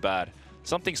not too bad.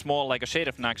 Something small like a Shade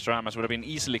of Naxxramas would have been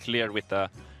easily cleared with the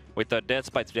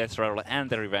Deathbite, Death Rattle, and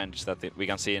the Revenge that we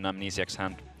can see in Amnesiac's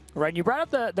hand. Right, you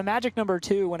brought up the magic number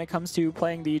 2 when it comes to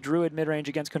playing the Druid mid-range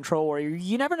against Control Warrior.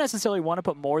 You never necessarily want to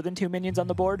put more than 2 minions on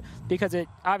the board because it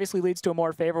obviously leads to a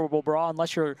more favorable draw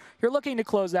unless you're looking to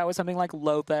close that with something like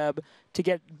Lotheb to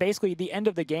get basically the end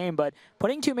of the game. But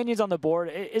putting 2 minions on the board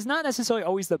is not necessarily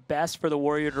always the best for the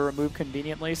Warrior to remove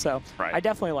conveniently, so I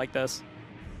definitely like this.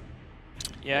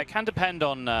 Yeah, it can depend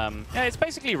on, yeah, it's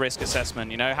basically risk assessment,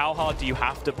 you know, how hard do you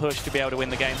have to push to be able to win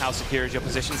the game, how secure is your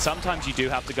position. Sometimes you do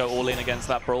have to go all in against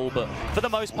that brawl, but for the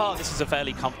most part, this is a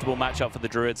fairly comfortable matchup for the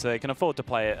Druids, so they can afford to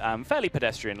play it fairly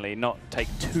pedestrianly, not take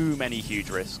too many huge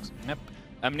risks. Yep.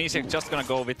 Amnesiac just gonna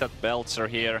go with that Belcher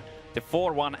here. The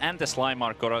 4-1 and the Slime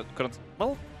are gonna,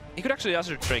 well, he could actually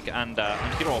Azure Trick and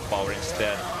Hero Power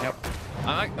instead. Yep.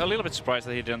 I'm a little bit surprised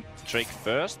that he didn't Trick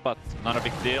first, but not a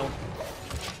big deal.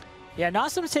 Yeah,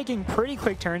 Nostam's taking pretty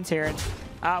quick turns here.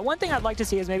 And one thing I'd like to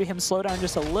see is maybe him slow down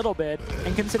just a little bit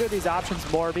and consider these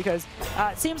options more because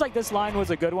it seems like this line was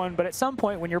a good one, but at some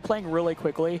point when you're playing really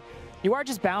quickly, you are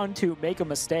just bound to make a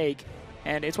mistake.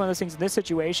 And it's one of those things in this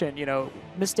situation, you know,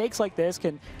 mistakes like this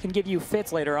can give you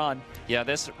fits later on. Yeah,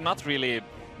 there's not really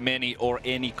many or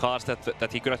any cards that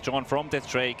he could have drawn from the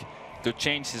Drake to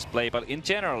change his play, but in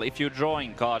general, if you're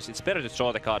drawing cards, it's better to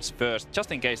draw the cards first,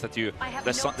 just in case that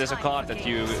there's a card that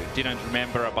you didn't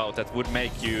remember about that would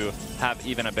make you have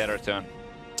even a better turn.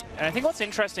 And I think what's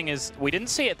interesting is we didn't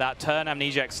see it that turn.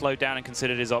 Amnesiac slowed down and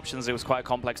considered his options. It was quite a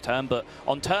complex turn, but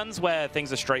on turns where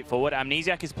things are straightforward,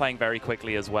 Amnesiac is playing very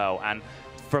quickly as well. And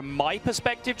from my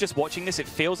perspective, just watching this, it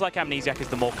feels like Amnesiac is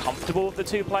the more comfortable of the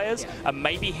 2 players, and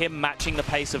maybe him matching the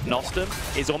pace of Nostam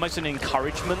is almost an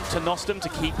encouragement to Nostam to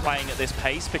keep playing at this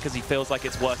pace because he feels like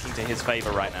it's working to his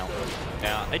favor right now.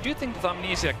 Yeah, I do think that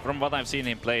Amnesiac, from what I've seen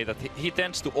him play, that he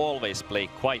tends to always play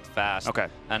quite fast. Okay.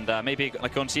 And maybe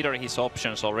consider his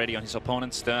options already on his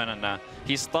opponent's turn, and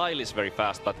his style is very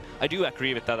fast, but I do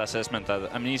agree with that assessment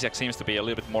that Amnesiac seems to be a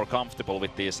little bit more comfortable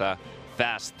with these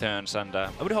fast turns, and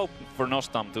I would hope for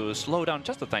Nostam to slow down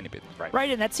just a tiny bit. Right,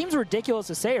 and that seems ridiculous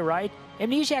to say, right?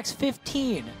 Amnesiac's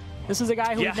 15. This is a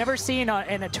guy who we've never seen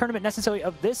in a tournament necessarily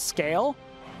of this scale.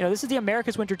 You know, this is the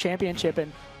America's Winter Championship,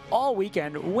 and all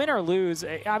weekend, win or lose,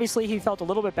 obviously he felt a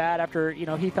little bit bad after, you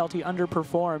know, he felt he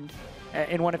underperformed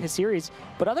in one of his series,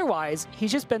 but otherwise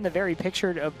he's just been the very picture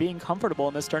of being comfortable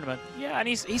in this tournament. Yeah, and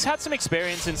he's had some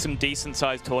experience in some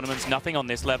decent-sized tournaments. Nothing on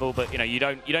this level, but you know, you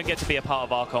don't get to be a part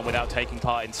of Archon without taking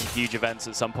part in some huge events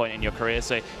at some point in your career.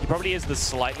 So he probably is the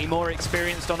slightly more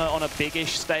experienced on a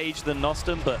big-ish stage than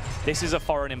Nostam, but this is a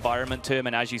foreign environment to him,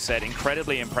 and as you said,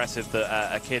 incredibly impressive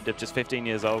that a kid of just 15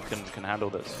 years old can handle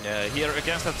this. Yeah, here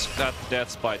against that Death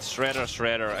Spite,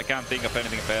 Shredder. I can't think of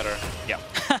anything better. Yeah.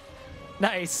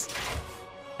 Nice.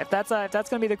 If that's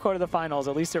gonna be the quote of the finals,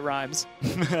 at least it rhymes.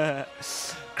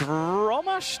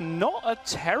 Grommash, not a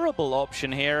terrible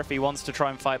option here if he wants to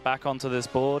try and fight back onto this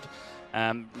board.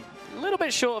 A little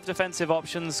bit short of defensive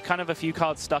options, kind of a few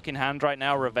cards stuck in hand right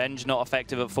now. Revenge not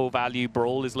effective at full value.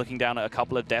 Brawl is looking down at a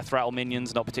couple of Death Rattle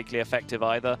minions, not particularly effective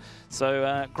either.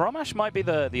 So Grommash might be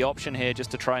the option here just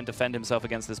to try and defend himself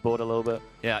against this board a little bit.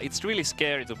 Yeah, it's really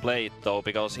scary to play it though,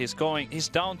 because he's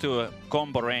down to a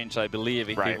combo range, I believe,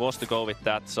 if he was to go with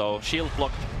that. So shield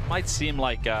block might seem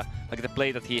like the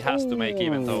play that he has to make,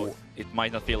 even though it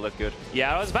might not feel that good.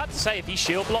 Yeah, I was about to say, if he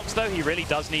shield blocks though, he really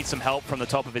does need some help from the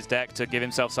top of his deck to give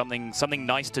himself something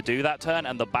nice to do that turn,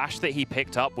 and the bash that he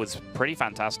picked up was pretty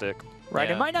fantastic. Right,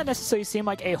 yeah. It might not necessarily seem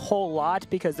like a whole lot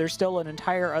because there's still an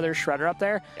entire other Shredder up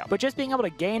there, but just being able to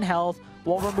gain health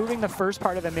while removing the first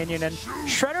part of a minion, and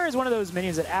Shredder is one of those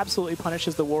minions that absolutely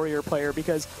punishes the Warrior player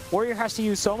because Warrior has to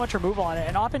use so much removal on it,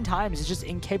 and oftentimes is just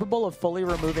incapable of fully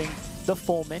removing the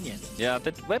full minion. Yeah,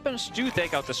 the weapons do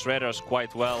take out the Shredders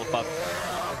quite well, but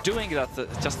doing that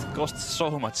just costs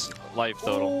so much life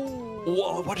total.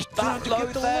 Whoa, what is that?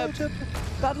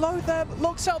 That Lotheb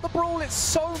looks out the Brawl. It's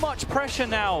so much pressure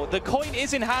now. The coin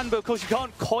is in hand, but of course you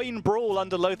can't coin Brawl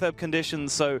under Lotheb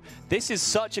conditions, so this is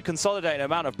such a consolidated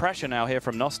amount of pressure now here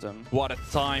from Nostam. What a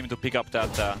time to pick up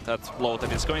that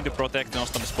Lotheb. It's going to protect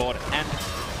Nostam's board, and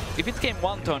if it came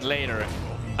one turn later,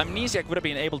 Amnesiac would have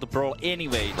been able to Brawl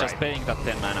anyway, just paying that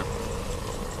 10 mana.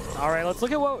 All right, let's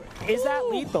look at what... Is that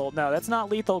lethal? No, that's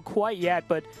not lethal quite yet,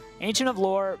 but Ancient of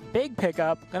Lore, big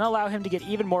pickup. Going to allow him to get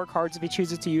even more cards if he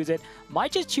chooses to use it.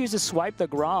 Might just choose to swipe the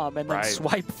Grom and then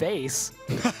swipe face.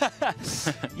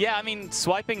 Yeah, I mean,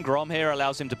 swiping Grom here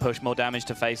allows him to push more damage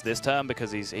to face this turn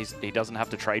because he doesn't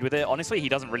have to trade with it. Honestly, he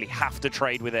doesn't really have to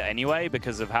trade with it anyway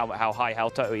because of how high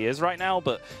health total he is right now,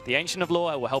 but the Ancient of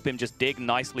Lore will help him just dig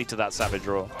nicely to that Savage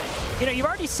Roar. You know, you've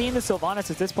already seen the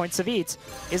Sylvanas at this point. Savitz,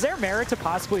 is there merit to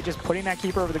possibly just putting that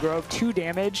Keeper over the Grove 2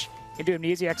 damage into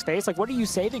Amnesiac's face? Like, what are you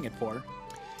saving it for?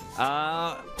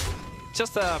 I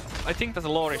think that the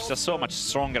Lore is just so much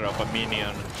stronger of a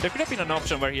minion. There could have been an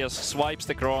option where he just swipes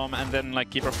the Grom and then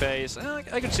like Keeper face. I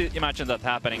could imagine that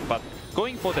happening, but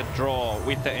going for the draw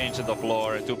with the Ancient of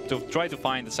Lore to try to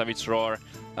find the Savage Roar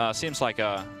seems like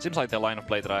the line of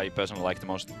play that I personally like the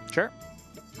most. Sure.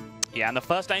 Yeah, and the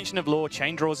first Ancient of Lore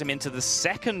chain draws him into the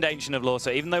second Ancient of Lore, so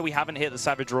even though we haven't hit the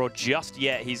Savage Roar just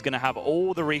yet, he's going to have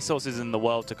all the resources in the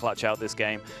world to clutch out this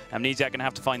game. Amnesiac going to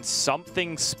have to find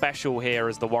something special here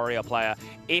as the Warrior player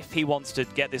if he wants to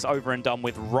get this over and done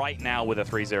with right now with a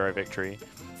 3-0 victory.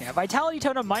 Yeah, Vitality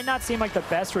Totem might not seem like the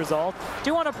best result.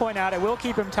 Do want to point out it will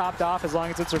keep him topped off as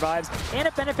long as it survives, and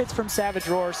it benefits from Savage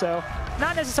Roar, so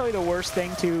not necessarily the worst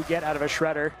thing to get out of a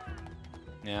Shredder.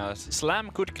 Yeah, Slam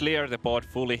could clear the board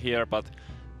fully here, but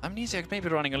Amnesiac may be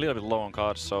running a little bit low on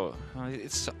cards, so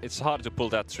it's hard to pull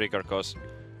that trigger because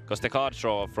the card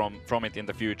draw from it in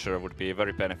the future would be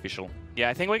very beneficial. Yeah,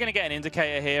 I think we're going to get an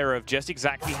indicator here of just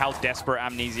exactly how desperate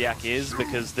Amnesiac is,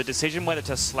 because the decision whether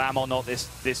to slam or not this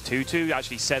 2-2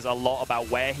 actually says a lot about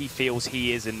where he feels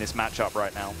he is in this matchup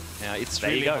right now. Yeah,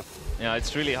 Yeah,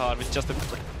 it's really hard with just a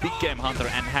big game hunter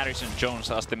and Harrison Jones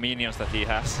as the minions that he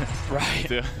has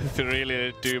to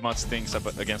really do much things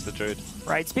against the Druid.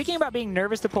 Right, speaking about being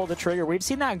nervous to pull the trigger, we've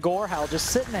seen that Gorehowl just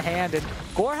sit in the hand, and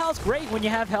Gorehowl's great when you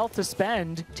have health to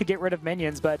spend to get rid of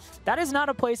minions, but that is not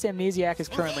a place Amnesiac is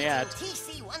currently at.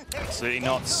 Absolutely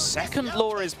not. Second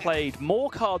Lore is played, more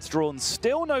cards drawn,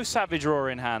 still no Savage Roar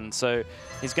in hand, so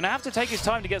he's going to have to take his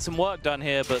time to get some work done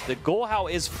here, but the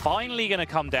Gorehowl is finally going to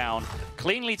come down,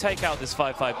 cleanly take out this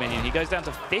 5/5 minion. He goes down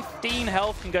to 15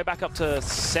 health, can go back up to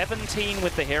 17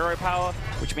 with the hero power,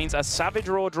 which means a Savage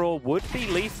Roar draw would be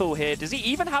lethal here. Does he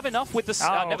even have enough with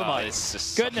the... never mind.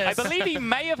 Goodness. I believe he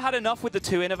may have had enough with the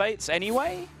 2 Innovates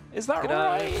anyway. Is that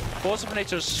right? Force of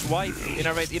Nature swipe,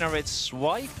 innervate,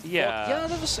 swipe. Yeah. Yeah,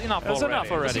 that was enough That was already.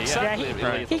 enough already,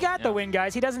 Exactly. He got the win,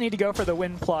 guys. He doesn't need to go for the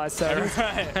win plus. So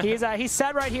he's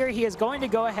set right here. He is going to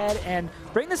go ahead and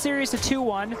bring the series to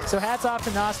 2-1. So hats off to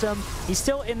Nostam. He's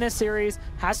still in this series.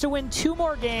 Has to win 2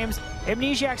 more games.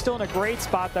 Amnesiac still in a great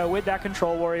spot, though, with that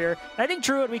Control Warrior. And I think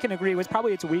Druid, we can agree, was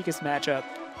probably its weakest matchup.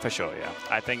 For sure, yeah.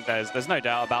 I think there's no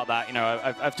doubt about that. You know,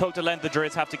 I've talked to Len, the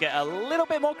Druids have to get a little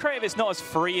bit more creative. It's not as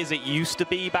free as it used to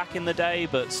be back in the day,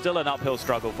 but still an uphill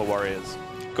struggle for Warriors.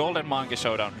 Golden Monkey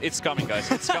Showdown. It's coming, guys.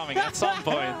 It's coming at some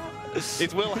point.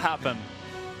 It will happen.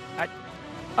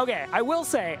 Okay, I will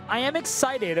say, I am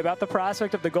excited about the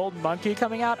prospect of the Golden Monkey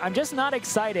coming out. I'm just not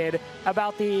excited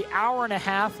about the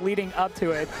hour-and-a-half leading up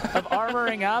to it of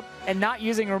armoring up and not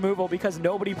using removal because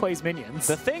nobody plays minions.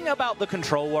 The thing about the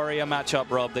Control Warrior matchup,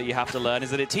 Rob, that you have to learn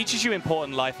is that it teaches you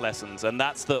important life lessons, and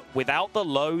that's that without the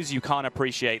lows, you can't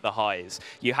appreciate the highs.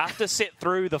 You have to sit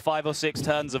through the 5 or 6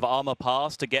 turns of armor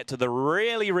pass to get to the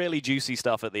really, really juicy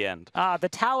stuff at the end. The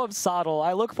Tao of Sodal.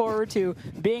 I look forward to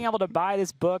being able to buy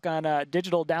this book on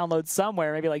digital download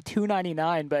somewhere, maybe like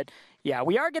 $2.99. But yeah,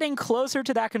 we are getting closer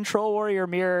to that Control Warrior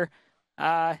mirror.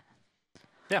 Yeah,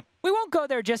 we won't go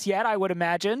there just yet, I would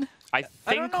imagine. I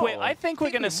think we're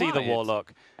going to see the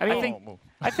Warlock.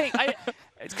 I think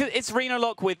it's Reno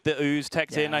Lock with the Ooze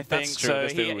teched in, I think. True,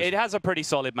 so it has a pretty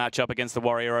solid matchup against the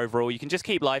Warrior overall. You can just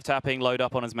keep live tapping, load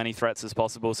up on as many threats as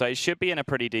possible. So it should be in a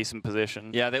pretty decent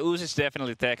position. Yeah, the Ooze is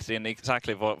definitely teched in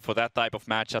exactly for that type of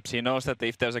matchups. He knows that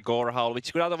if there's a Gore Howl,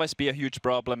 which could otherwise be a huge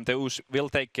problem, the Ooze will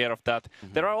take care of that.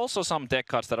 There are also some deck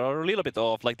cards that are a little bit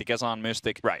off, like the Kazan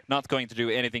Mystic. Right. Not going to do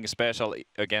anything special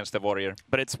against the Warrior.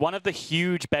 But it's one of the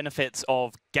huge benefits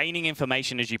of gaining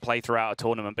information as you play throughout a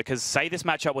tournament, because say this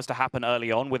matchup was to happen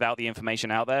early on without the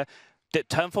information out there,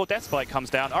 turn 4 Death Spike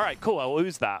comes down, all right, cool, I'll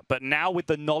ooze that. But now with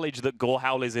the knowledge that Gore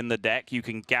Howl is in the deck, you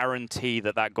can guarantee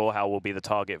that that Gore Howl will be the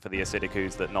target for the Acidic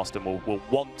Ooze that Nostam will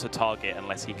want to target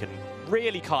unless he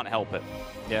really can't help it.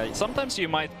 Yeah, sometimes you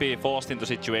might be forced into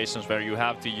situations where you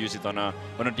have to use it on a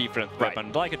different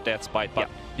weapon, like a Death Spike, but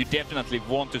you definitely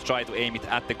want to try to aim it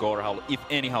at the Gore Howl, if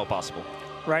anyhow possible.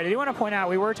 Right, I do want to point out,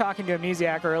 we were talking to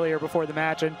Amnesiac earlier before the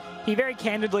match, and he very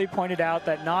candidly pointed out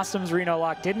that Nostam's Reno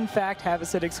Lock did in fact have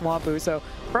Acidic Swampu. So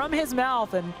from his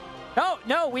mouth, and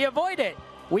no, we avoid it.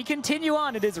 We continue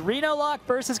on. It is Reno Lock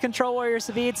versus Control Warrior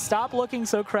Savitz. Stop looking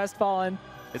so crestfallen.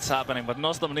 It's happening, but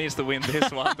Nostam needs to win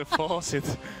this one to force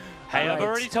it. Hey, I've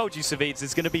already told you, Savitz,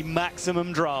 it's going to be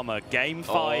maximum drama. Game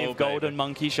 5, Golden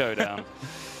Monkey Showdown.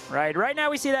 Right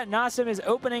now we see that Nostam is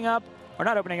opening up, or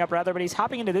not opening up rather, but he's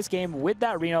hopping into this game with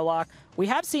that Reno Lock. We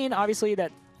have seen, obviously,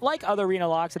 that like other Reno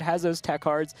Locks, it has those tech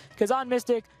cards. Kazan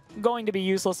Mystic, going to be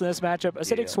useless in this matchup.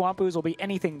 Acidic Swampus will be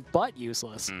anything but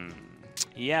useless.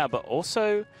 Yeah, but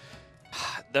also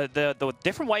the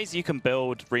different ways you can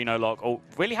build Reno Lock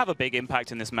really have a big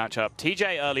impact in this matchup.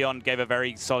 TJ early on gave a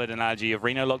very solid analogy of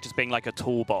Reno Lock just being like a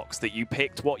toolbox that you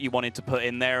picked what you wanted to put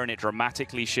in there and it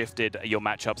dramatically shifted your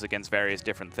matchups against various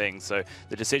different things. So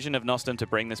the decision of Nostam to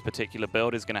bring this particular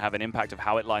build is going to have an impact of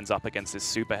how it lines up against this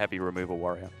super heavy removal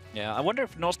warrior. Yeah, I wonder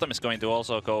if Nostam is going to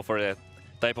also go for the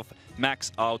type of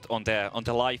max out on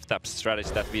the life tap strategy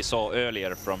that we saw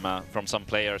earlier from some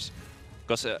players,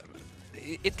 because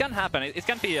it can happen. It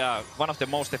can be one of the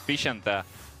most efficient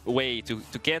way to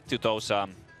get to those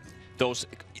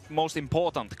most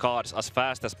important cards as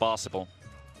fast as possible.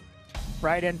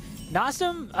 Right, and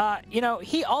Nostam, you know,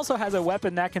 he also has a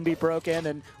weapon that can be broken,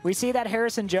 and we see that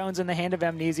Harrison Jones in the hand of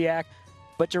Amnesiac.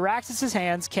 But Jiraxis'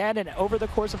 hands can, and over the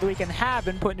course of the weekend, have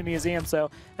been put in a museum.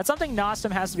 So that's something Nostam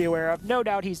has to be aware of. No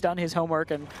doubt he's done his homework,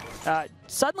 and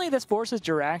suddenly this forces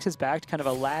Jiraxis back to kind of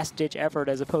a last-ditch effort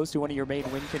as opposed to one of your main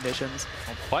win conditions.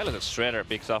 Well, Piloted Shredder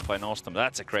picked up by Nostam.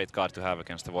 That's a great card to have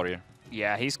against the Warrior.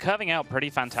 Yeah, he's curving out pretty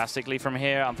fantastically from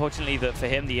here. Unfortunately, for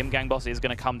him, the Imgang boss is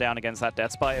going to come down against that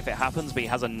Death Spite if it happens, but he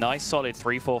has a nice solid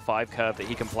 3-4-5 curve that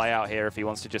he can play out here if he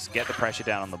wants to just get the pressure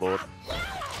down on the board.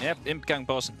 Yep, Imgang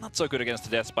boss not so good against the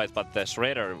Death Spite, but the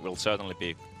Shredder will certainly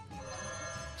be.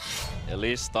 At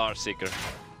least Starseeker.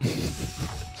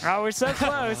 Oh, we're so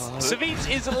close. Savitz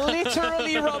is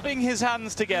literally rubbing his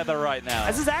hands together right now.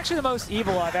 This is actually the most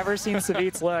evil I've ever seen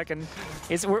Savitz look, and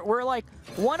we're like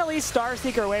one Elise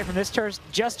Starseeker away from this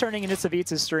just turning into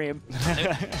Savitz's stream.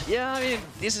 Yeah, I mean,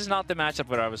 this is not the matchup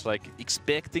where I was like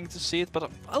expecting to see it,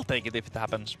 but I'll take it if it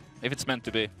happens, if it's meant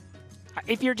to be.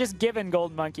 If you're just given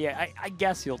Golden Monkey, I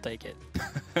guess you'll take it.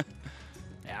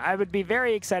 Yeah, I would be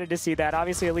very excited to see that.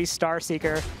 Obviously, at least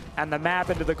Starseeker and the map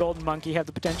into the Golden Monkey have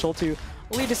the potential to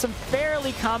lead to some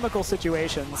fairly comical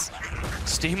situations.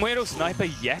 Steam Weirdo Sniper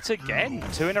yet again.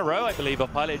 2 in a row, I believe,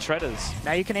 of Pilot Shredders.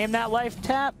 Now you can aim that life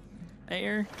tap at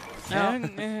your...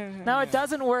 No, it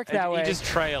doesn't work that way. You just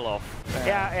trail off.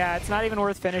 Yeah, it's not even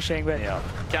worth finishing, but... Yeah.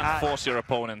 Can't force your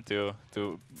opponent to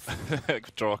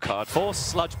draw a card. Force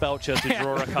Sludge Belcher to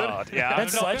draw a card. Yeah, Then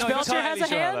Sludge Belcher has a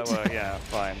hand? Yeah,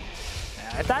 fine.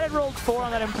 If that had rolled 4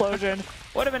 on that implosion,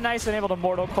 would have been nice and able to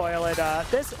Mortal Coil it.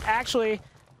 This actually...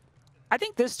 I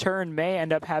think this turn may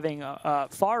end up having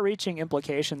far-reaching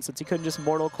implications since he couldn't just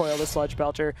Mortal Coil the Sludge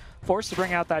Belcher, forced to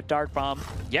bring out that Dark Bomb.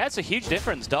 Yeah, it's a huge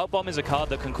difference. Dark Bomb is a card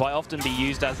that can quite often be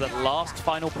used as that last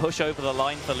final push over the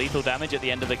line for lethal damage at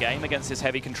the end of the game against this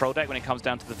heavy control deck when it comes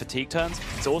down to the fatigue turns.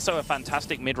 It's also a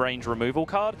fantastic mid-range removal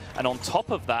card, and on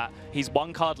top of that, he's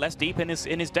 1 card less deep in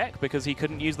his deck because he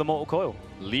couldn't use the Mortal Coil.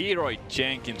 Leroy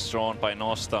Jenkins drawn by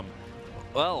Nostam.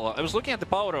 Well, I was looking at the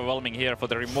power overwhelming here for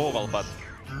the removal, but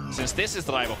since this is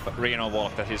the type of Reno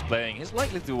Walk that he's playing, he's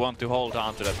likely to want to hold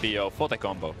on to that BO for the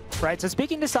combo. Right, so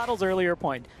speaking to Saddle's earlier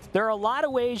point, there are a lot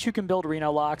of ways you can build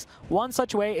Reno locks. One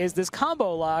such way is this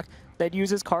combo lock that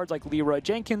uses cards like Leroy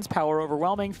Jenkins, Power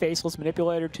Overwhelming, Faceless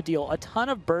Manipulator to deal a ton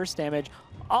of burst damage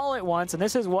all at once, and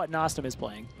this is what Nostam is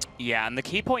playing. Yeah, and the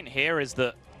key point here is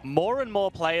that more and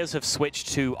more players have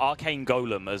switched to Arcane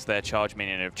Golem as their charge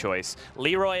minion of choice.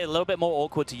 Leroy, a little bit more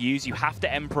awkward to use. You have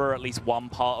to Emperor at least 1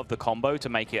 part of the combo to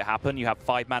make it happen. You have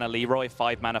 5 mana Leroy,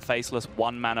 5 mana Faceless,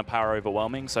 1 mana Power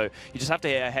Overwhelming. So you just have to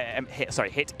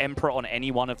hit Emperor on any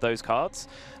one of those cards.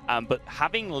 But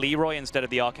having Leroy instead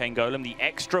of the Arcane Golem, the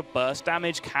extra burst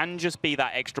damage can just be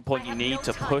that extra point you need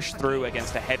to push through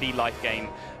against a heavy life gain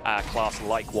class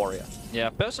like Warrior. Yeah,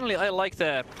 personally I like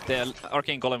the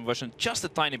Arcane Golem version just a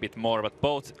tiny bit more, but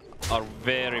both are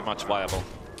very much viable.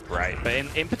 Right, but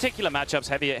in particular matchups,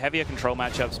 heavier control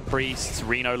matchups, Priests,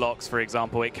 Reno locks, for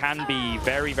example, it can be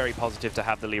very, very positive to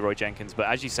have the Leroy Jenkins. But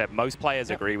as you said, most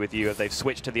players agree with you. They've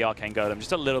switched to the Arcane Golem,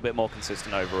 just a little bit more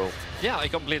consistent overall. Yeah, I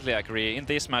completely agree. In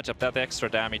this matchup, that extra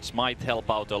damage might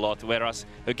help out a lot, whereas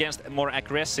against more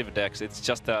aggressive decks, it's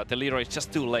just the Leroy is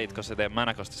just too late because the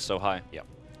mana cost is so high. Yep.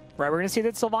 Right, we're going to see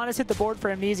that Sylvanas hit the board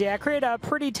for Amnesiac, create a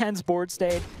pretty tense board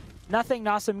state. Nothing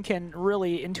Nostam can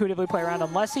really intuitively play around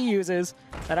unless he uses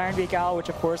that Iron Beak Owl, which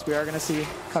of course we are going to see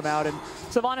come out. And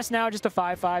Sylvanas now just a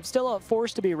 5/5, still a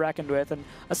force to be reckoned with. And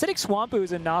Acidic Swamp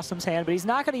Ooze in Nostam's hand, but he's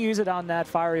not going to use it on that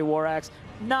Fiery War Axe.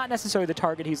 Not necessarily the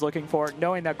target he's looking for,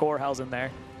 knowing that Gorehell's in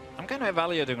there. I'm kind of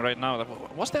evaluating right now,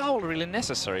 that was the Owl really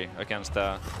necessary against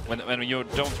when you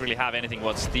don't really have anything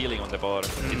worth stealing on the board?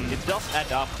 It does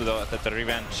add up to the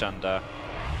revenge, and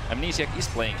Amnesiac is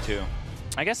playing too.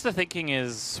 I guess the thinking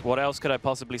is, what else could I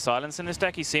possibly silence in this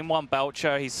deck? He's seen 1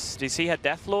 Belcher. Does he have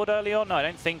Death Lord early on? No, I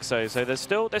don't think so. So there's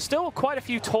still quite a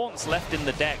few taunts left in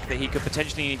the deck that he could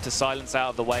potentially need to silence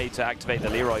out of the way to activate the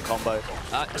Leroy combo.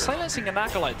 Silencing an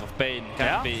Acolyte of Pain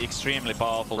can be extremely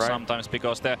powerful sometimes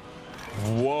because the...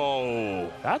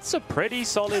 Whoa! That's a pretty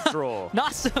solid draw.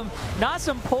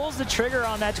 Nostam pulls the trigger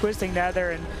on that Twisting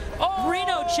Nether, and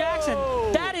Reno Jackson,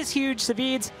 that is huge.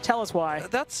 Savids, tell us why.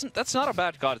 That's not a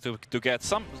bad card to get.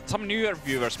 Some newer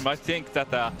viewers might think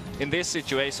that in this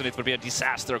situation it would be a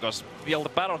disaster because the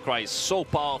battle cry is so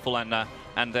powerful, and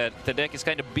the deck is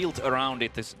kind of built around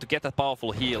it to get that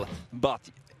powerful heal. But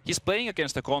he's playing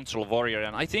against a Control Warrior,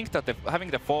 and I think that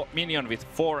having the minion with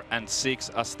 4 and 6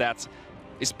 as stats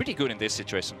is pretty good in this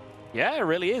situation. Yeah, it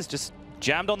really is. Just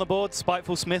jammed on the board,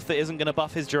 Spiteful Smith that isn't going to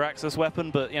buff his Jiraxxus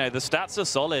weapon, but you know the stats are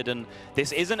solid, and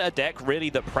this isn't a deck really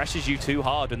that pressures you too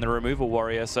hard in the Removal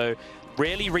Warrior. So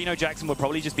really, Reno Jackson would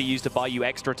probably just be used to buy you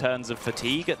extra turns of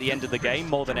fatigue at the end of the game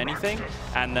more than anything.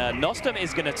 And Nostam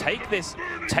is going to take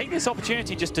this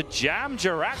opportunity just to jam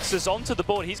Jiraxxus onto the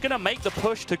board. He's going to make the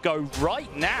push to go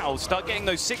right now, start getting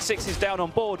those 6/6s down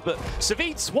on board. But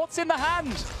Savids, what's in the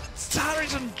hand?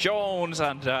 Harrison Jones,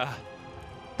 and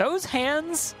those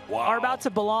hands are about to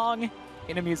belong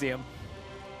in a museum.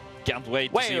 Can't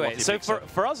wait to see what he so picks up.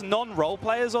 for us non-role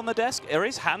players on the desk, are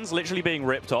his hands literally being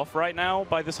ripped off right now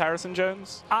by this Harrison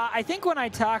Jones? I think when I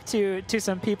talked to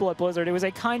some people at Blizzard, it was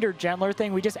a kinder, gentler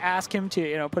thing. We just asked him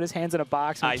to put his hands in a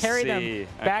box and carry them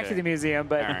back to the museum,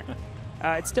 but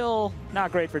it's still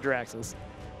not great for Jiraxxus.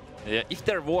 Yeah, if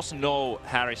there was no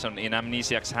Harrison in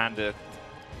Amnesiac's hand,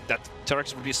 that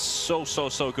Jiraxxus would be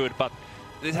so good, but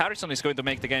this Harrison is going to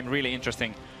make the game really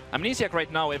interesting. Amnesiac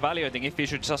right now evaluating if he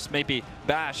should just maybe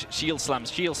bash Shield Slam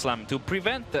to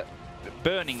prevent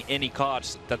burning any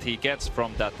cards that he gets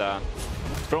from that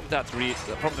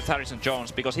Harrison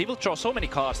Jones, because he will draw so many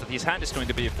cards that his hand is going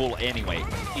to be full anyway.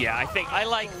 Yeah, I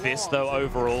like this though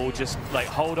overall. Just like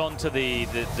hold on to the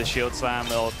Shield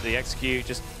Slam or the Execute.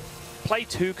 Just play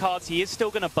 2 cards. He is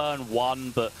still going to burn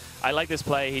 1, but I like this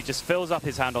play. He just fills up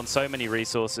his hand on so many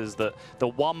resources that the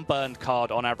 1 burned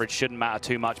card on average shouldn't matter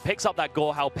too much. Picks up that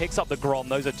Gorehowl, picks up the Grom.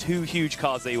 Those are 2 huge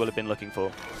cards that he will have been looking for.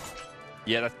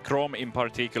 Yeah, that Grom in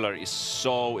particular is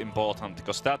so important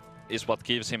because that is what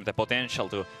gives him the potential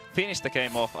to finish the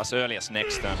game off as early as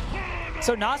next turn.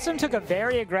 So Nostam took a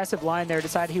very aggressive line there,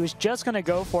 decided he was just going to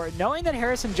go for it, knowing that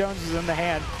Harrison Jones was in the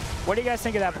hand. What do you guys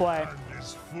think of that play?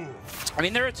 I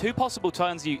mean, there are 2 possible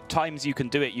times you can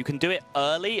do it. You can do it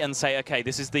early and say, okay,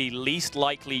 this is the least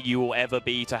likely you will ever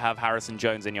be to have Harrison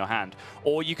Jones in your hand.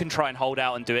 Or you can try and hold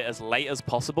out and do it as late as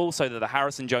possible so that the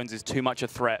Harrison Jones is too much a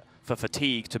threat for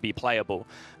fatigue to be playable.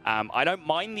 I don't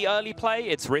mind the early play.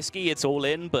 It's risky, it's all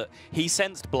in, but he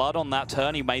sensed blood on that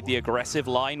turn. He made the aggressive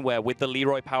line where with the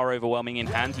Leroy power overwhelming in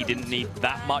hand, he didn't need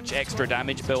that much extra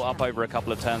damage built up over a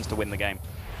couple of turns to win the game.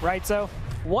 Right, so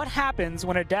what happens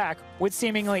when a deck with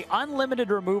seemingly unlimited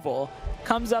removal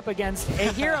comes up against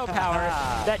a hero power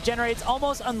that generates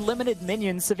almost unlimited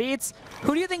minions? Savitz,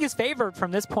 who do you think is favored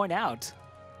from this point out?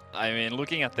 I mean,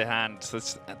 looking at the hand,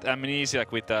 it's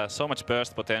Amnesiac with so much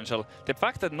burst potential. The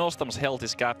fact that Nostam's health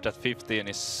is capped at 15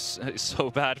 is so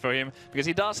bad for him, because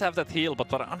he does have that heal, but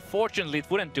unfortunately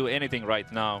it wouldn't do anything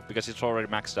right now, because it's already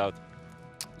maxed out.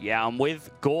 Yeah, and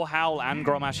with Gorehowl and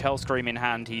Grommash Hellscream in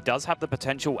hand, he does have the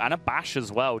potential, and a Bash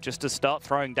as well, just to start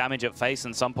throwing damage at face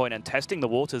at some point and testing the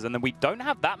waters. And then we don't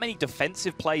have that many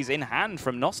defensive plays in hand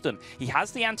from Nostam. He has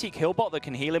the Antique Healbot that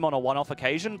can heal him on a one-off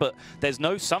occasion, but there's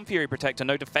no Sunfury Protector,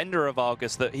 no Defender of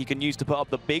Argus that he can use to put up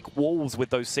the big walls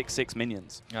with those 6/6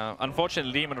 minions.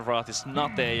 Unfortunately, Demon of Wrath is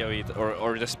not the AoE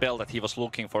or the spell that he was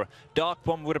looking for. Dark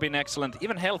Bomb would have been excellent.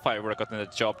 Even Hellfire would have gotten the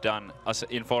job done as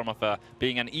in form of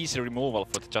being an easy removal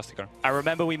for the Justicar. I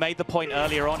remember we made the point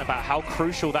earlier on about how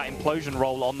crucial that implosion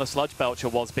roll on the Sludge Belcher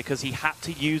was, because he had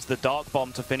to use the Dark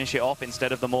Bomb to finish it off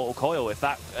instead of the Mortal Coil. If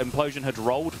that implosion had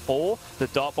rolled 4, the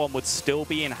Dark Bomb would still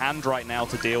be in hand right now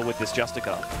to deal with this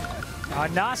Justicar.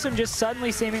 Nostam just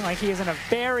suddenly seeming like he is in a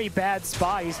very bad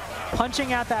spot. He's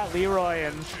punching at that Leroy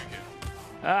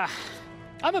and...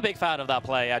 I'm a big fan of that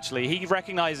play, actually. He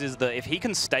recognizes that if he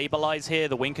can stabilize here,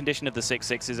 the win condition of the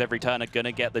 6/6s every turn are going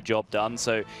to get the job done.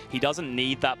 So he doesn't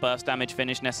need that burst damage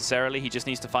finish necessarily. He just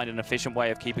needs to find an efficient way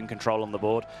of keeping control on the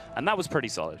board. And that was pretty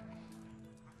solid.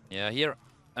 Yeah, here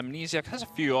Amnesiac has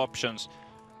a few options.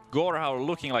 Gorehowl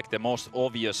looking like the most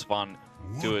obvious one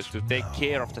to take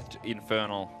care of the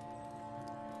Infernal.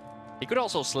 He could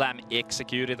also slam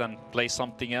execute it and play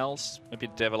something else. Maybe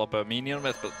develop a minion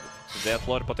with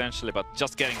Deathlord potentially, but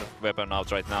just getting the weapon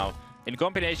out right now. In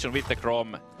combination with the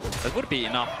Grom, that would be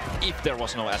enough if there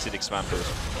was no Acidic Swamp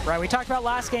Boost. Right, we talked about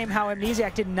last game how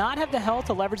Amnesiac did not have the health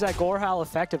to leverage that Gorehowl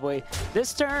effectively.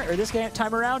 This turn, or this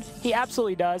time around, he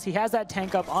absolutely does. He has that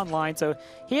tank up online, so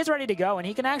he is ready to go, and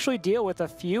he can actually deal with a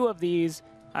few of these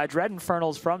Dread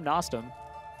Infernals from Nostam.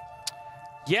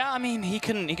 Yeah, I mean, he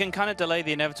can kind of delay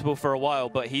the inevitable for a while,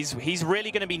 but he's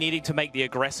really going to be needing to make the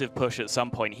aggressive push at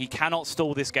some point. He cannot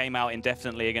stall this game out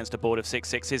indefinitely against a board of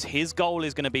 6/6s. His goal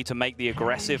is going to be to make the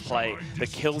aggressive play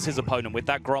that kills his opponent with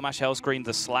that Grommash Hellscream,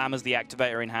 the Slam as the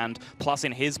activator in hand, plus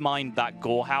in his mind that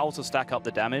Gorehowl to stack up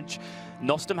the damage.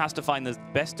 Nostam has to find the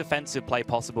best defensive play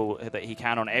possible that he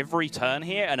can on every turn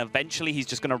here, and eventually he's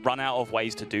just going to run out of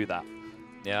ways to do that.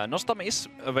 Yeah, Nostam is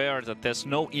aware that there's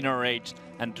no Inner Rage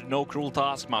and no Cruel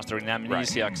Taskmaster in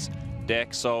Amnesiac's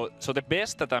deck, so the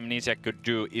best that Amnesiac could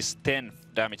do is 10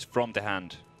 damage from the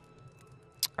hand.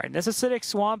 All right, this Acidic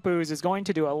Swamp Ooze is going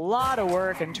to do a lot of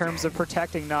work in terms of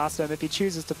protecting Nostam if he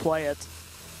chooses to play it.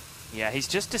 Yeah, he's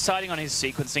just deciding on his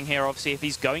sequencing here. Obviously, if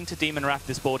he's going to Demon Wrath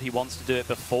this board, he wants to do it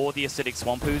before the Acidic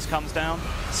Swamp Ooze comes down.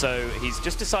 So he's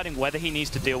just deciding whether he needs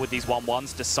to deal with these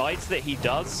 1/1s, decides that he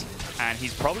does, and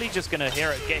he's probably just going to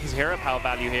get his hero power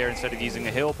value here instead of using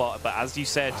a heal bot. But as you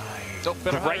said,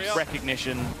 great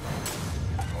recognition.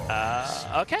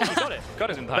 Okay, he got it. Got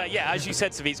it in time. But yeah, as you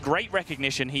said, Savitz, great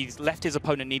recognition. He's left his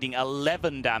opponent needing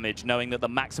 11 damage, knowing that the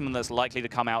maximum that's likely to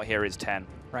come out here is 10.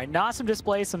 Right, Nostam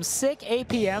displays some sick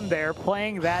APM there,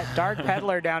 playing that Dark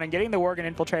Peddler down and getting the Worgen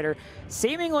Infiltrator.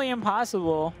 Seemingly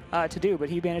impossible to do, but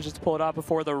he manages to pull it off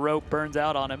before the rope burns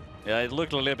out on him. Yeah, it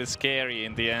looked a little bit scary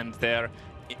in the end there.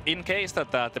 In case that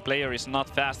the player is not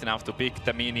fast enough to pick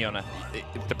the minion,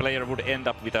 the player would end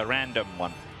up with a random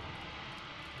one.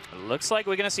 Looks like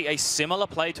we're going to see a similar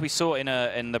play to we saw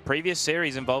in the previous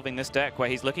series involving this deck, where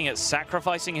he's looking at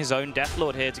sacrificing his own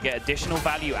Deathlord here to get additional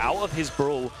value out of his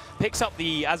Brawl. Picks up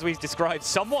the, as we've described,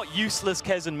 somewhat useless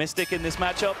Kez and Mystic in this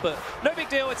matchup, but no big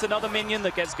deal. It's another minion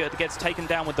that gets taken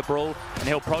down with the Brawl, and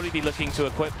he'll probably be looking to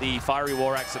equip the Fiery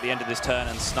War Axe at the end of this turn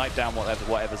and snipe down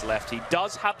whatever's left. He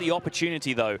does have the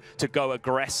opportunity, though, to go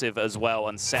aggressive as well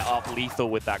and set up lethal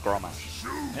with that Grommash.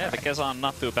 Yeah, the Kez are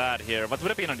not too bad here. What would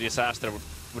have been a disaster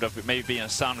would have maybe been a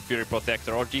Sound Fury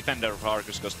Protector or Defender of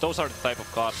Argus, because those are the type of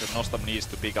cards that Nostam needs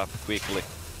to pick up quickly.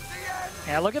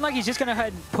 Yeah, looking like he's just going to go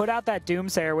ahead and put out that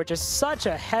Doomsayer, which is such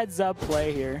a heads-up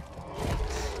play here.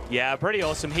 Yeah, pretty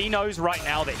awesome. He knows right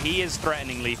now that he is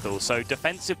threatening lethal, so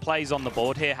defensive plays on the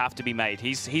board here have to be made.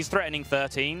 He's threatening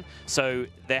 13, so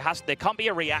there can't be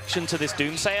a reaction to this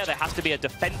Doomsayer. There has to be a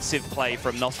defensive play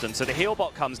from Nostam. So the heal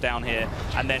bot comes down here,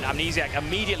 and then Amnesiac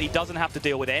immediately doesn't have to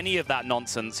deal with any of that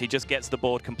nonsense. He just gets the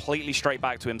board completely straight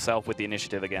back to himself with the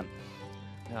initiative again.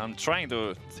 Yeah, I'm trying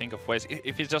to think of ways.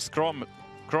 If he just Grom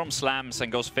slams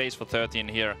and goes face for 13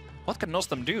 here, what can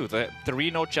Nostam do? The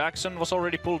Reno Jackson was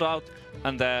already pulled out,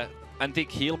 and the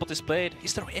Antique Heal bot is played.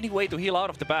 Is there any way to heal out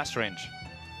of the Bash range?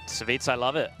 Savitz, I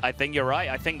love it. I think you're right.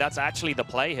 I think that's actually the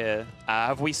play here.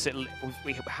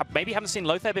 Maybe haven't seen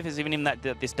Lothar if it's even in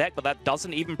this deck, but that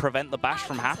doesn't even prevent the Bash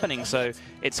from happening. So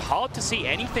it's hard to see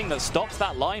anything that stops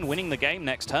that line winning the game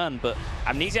next turn. But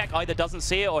Amnesiac either doesn't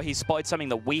see it or he's spotted something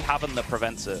that we haven't that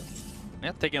prevents it.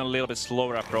 Yeah, taking a little bit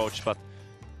slower approach, but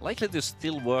likely to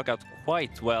still work out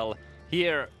quite well.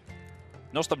 Here,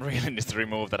 Nostam really needs to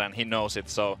remove that, and he knows it,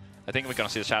 so I think we're going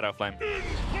to see the Shadow Flame.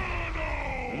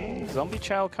 Zombie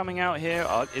Chow coming out here.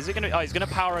 Is it going to? Oh, he's going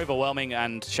to Power Overwhelming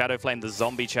and Shadow Flame the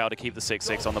Zombie Chow to keep the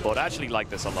 6/6 on the board. I actually like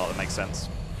this a lot. It makes sense.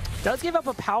 Does give up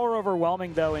a Power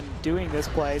Overwhelming, though, in doing this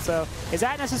play. So is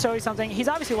that necessarily something? He's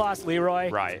obviously lost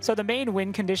Leroy. Right. So the main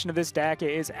win condition of this deck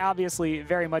is obviously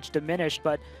very much diminished,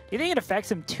 but do you think it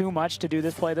affects him too much to do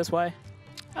this play this way?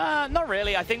 Not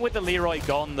really. I think with the Leroy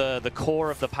gone, the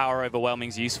core of the Power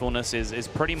Overwhelming's usefulness is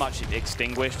pretty much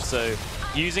extinguished. So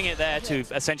using it there to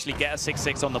essentially get a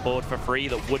 6/6 on the board for free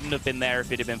that wouldn't have been there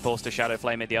if it had been forced to Shadow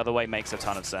Flame it the other way makes a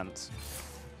ton of sense.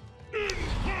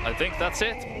 I think that's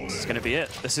it. This is going to be it.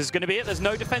 This is going to be it. There's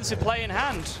no defensive play in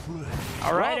hand.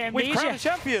 All right, well, we've crowned a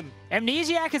champion.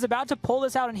 Amnesiac is about to pull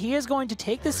this out, and he is going to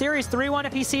take the series 3-1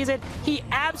 if he sees it. He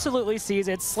absolutely sees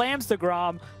it, slams the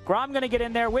Grom. Grom going to get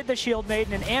in there with the Shield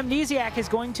Maiden, and Amnesiac is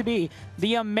going to be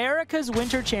the America's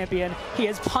Winter Champion. He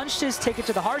has punched his ticket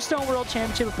to the Hearthstone World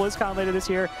Championship at BlizzCon later this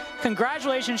year.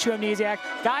 Congratulations to Amnesiac.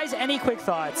 Guys, any quick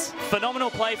thoughts? Phenomenal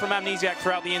play from Amnesiac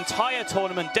throughout the entire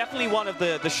tournament. Definitely one of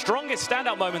the strongest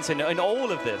standout moments in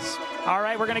all of this. All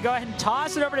right, we're going to go ahead and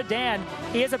toss it over to Dan.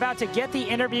 He is about to get the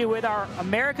interview with our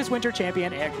America's Winter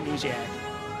Champion, Amnesiac.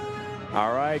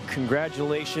 All right,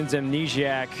 congratulations,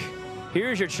 Amnesiac.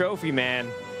 Here's your trophy, man.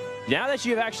 Now that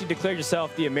you've actually declared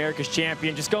yourself the America's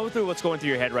Champion, just go through what's going through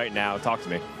your head right now. Talk to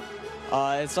me.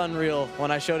 It's unreal.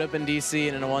 When I showed up in DC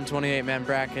and in a 128-man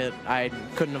bracket, I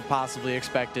couldn't have possibly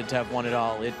expected to have won it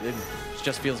all. It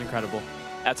just feels incredible.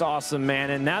 That's awesome, man.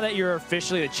 And now that you're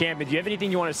officially the champion, do you have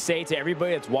anything you want to say to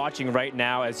everybody that's watching right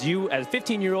now? As you, as a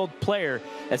 15-year-old player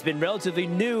that's been relatively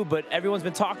new, but everyone's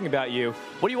been talking about you,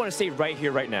 what do you want to say right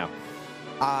here, right now?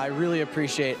 I really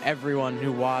appreciate everyone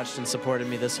who watched and supported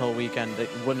me this whole weekend. It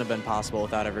wouldn't have been possible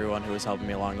without everyone who was helping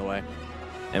me along the way.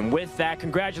 And with that,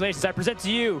 congratulations. I present to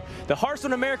you the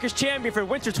Hearthstone America's Champion for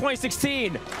Winter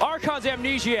 2016, Archon's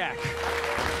Amnesiac.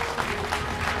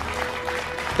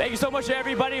 Thank you so much to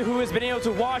everybody who has been able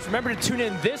to watch. Remember to tune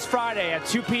in this Friday at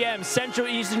 2 p.m. Central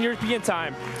Eastern European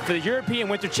Time for the European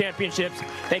Winter Championships.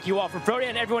 Thank you all from Frody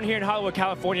and everyone here in Hollywood,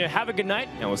 California. Have a good night,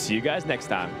 and we'll see you guys next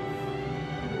time.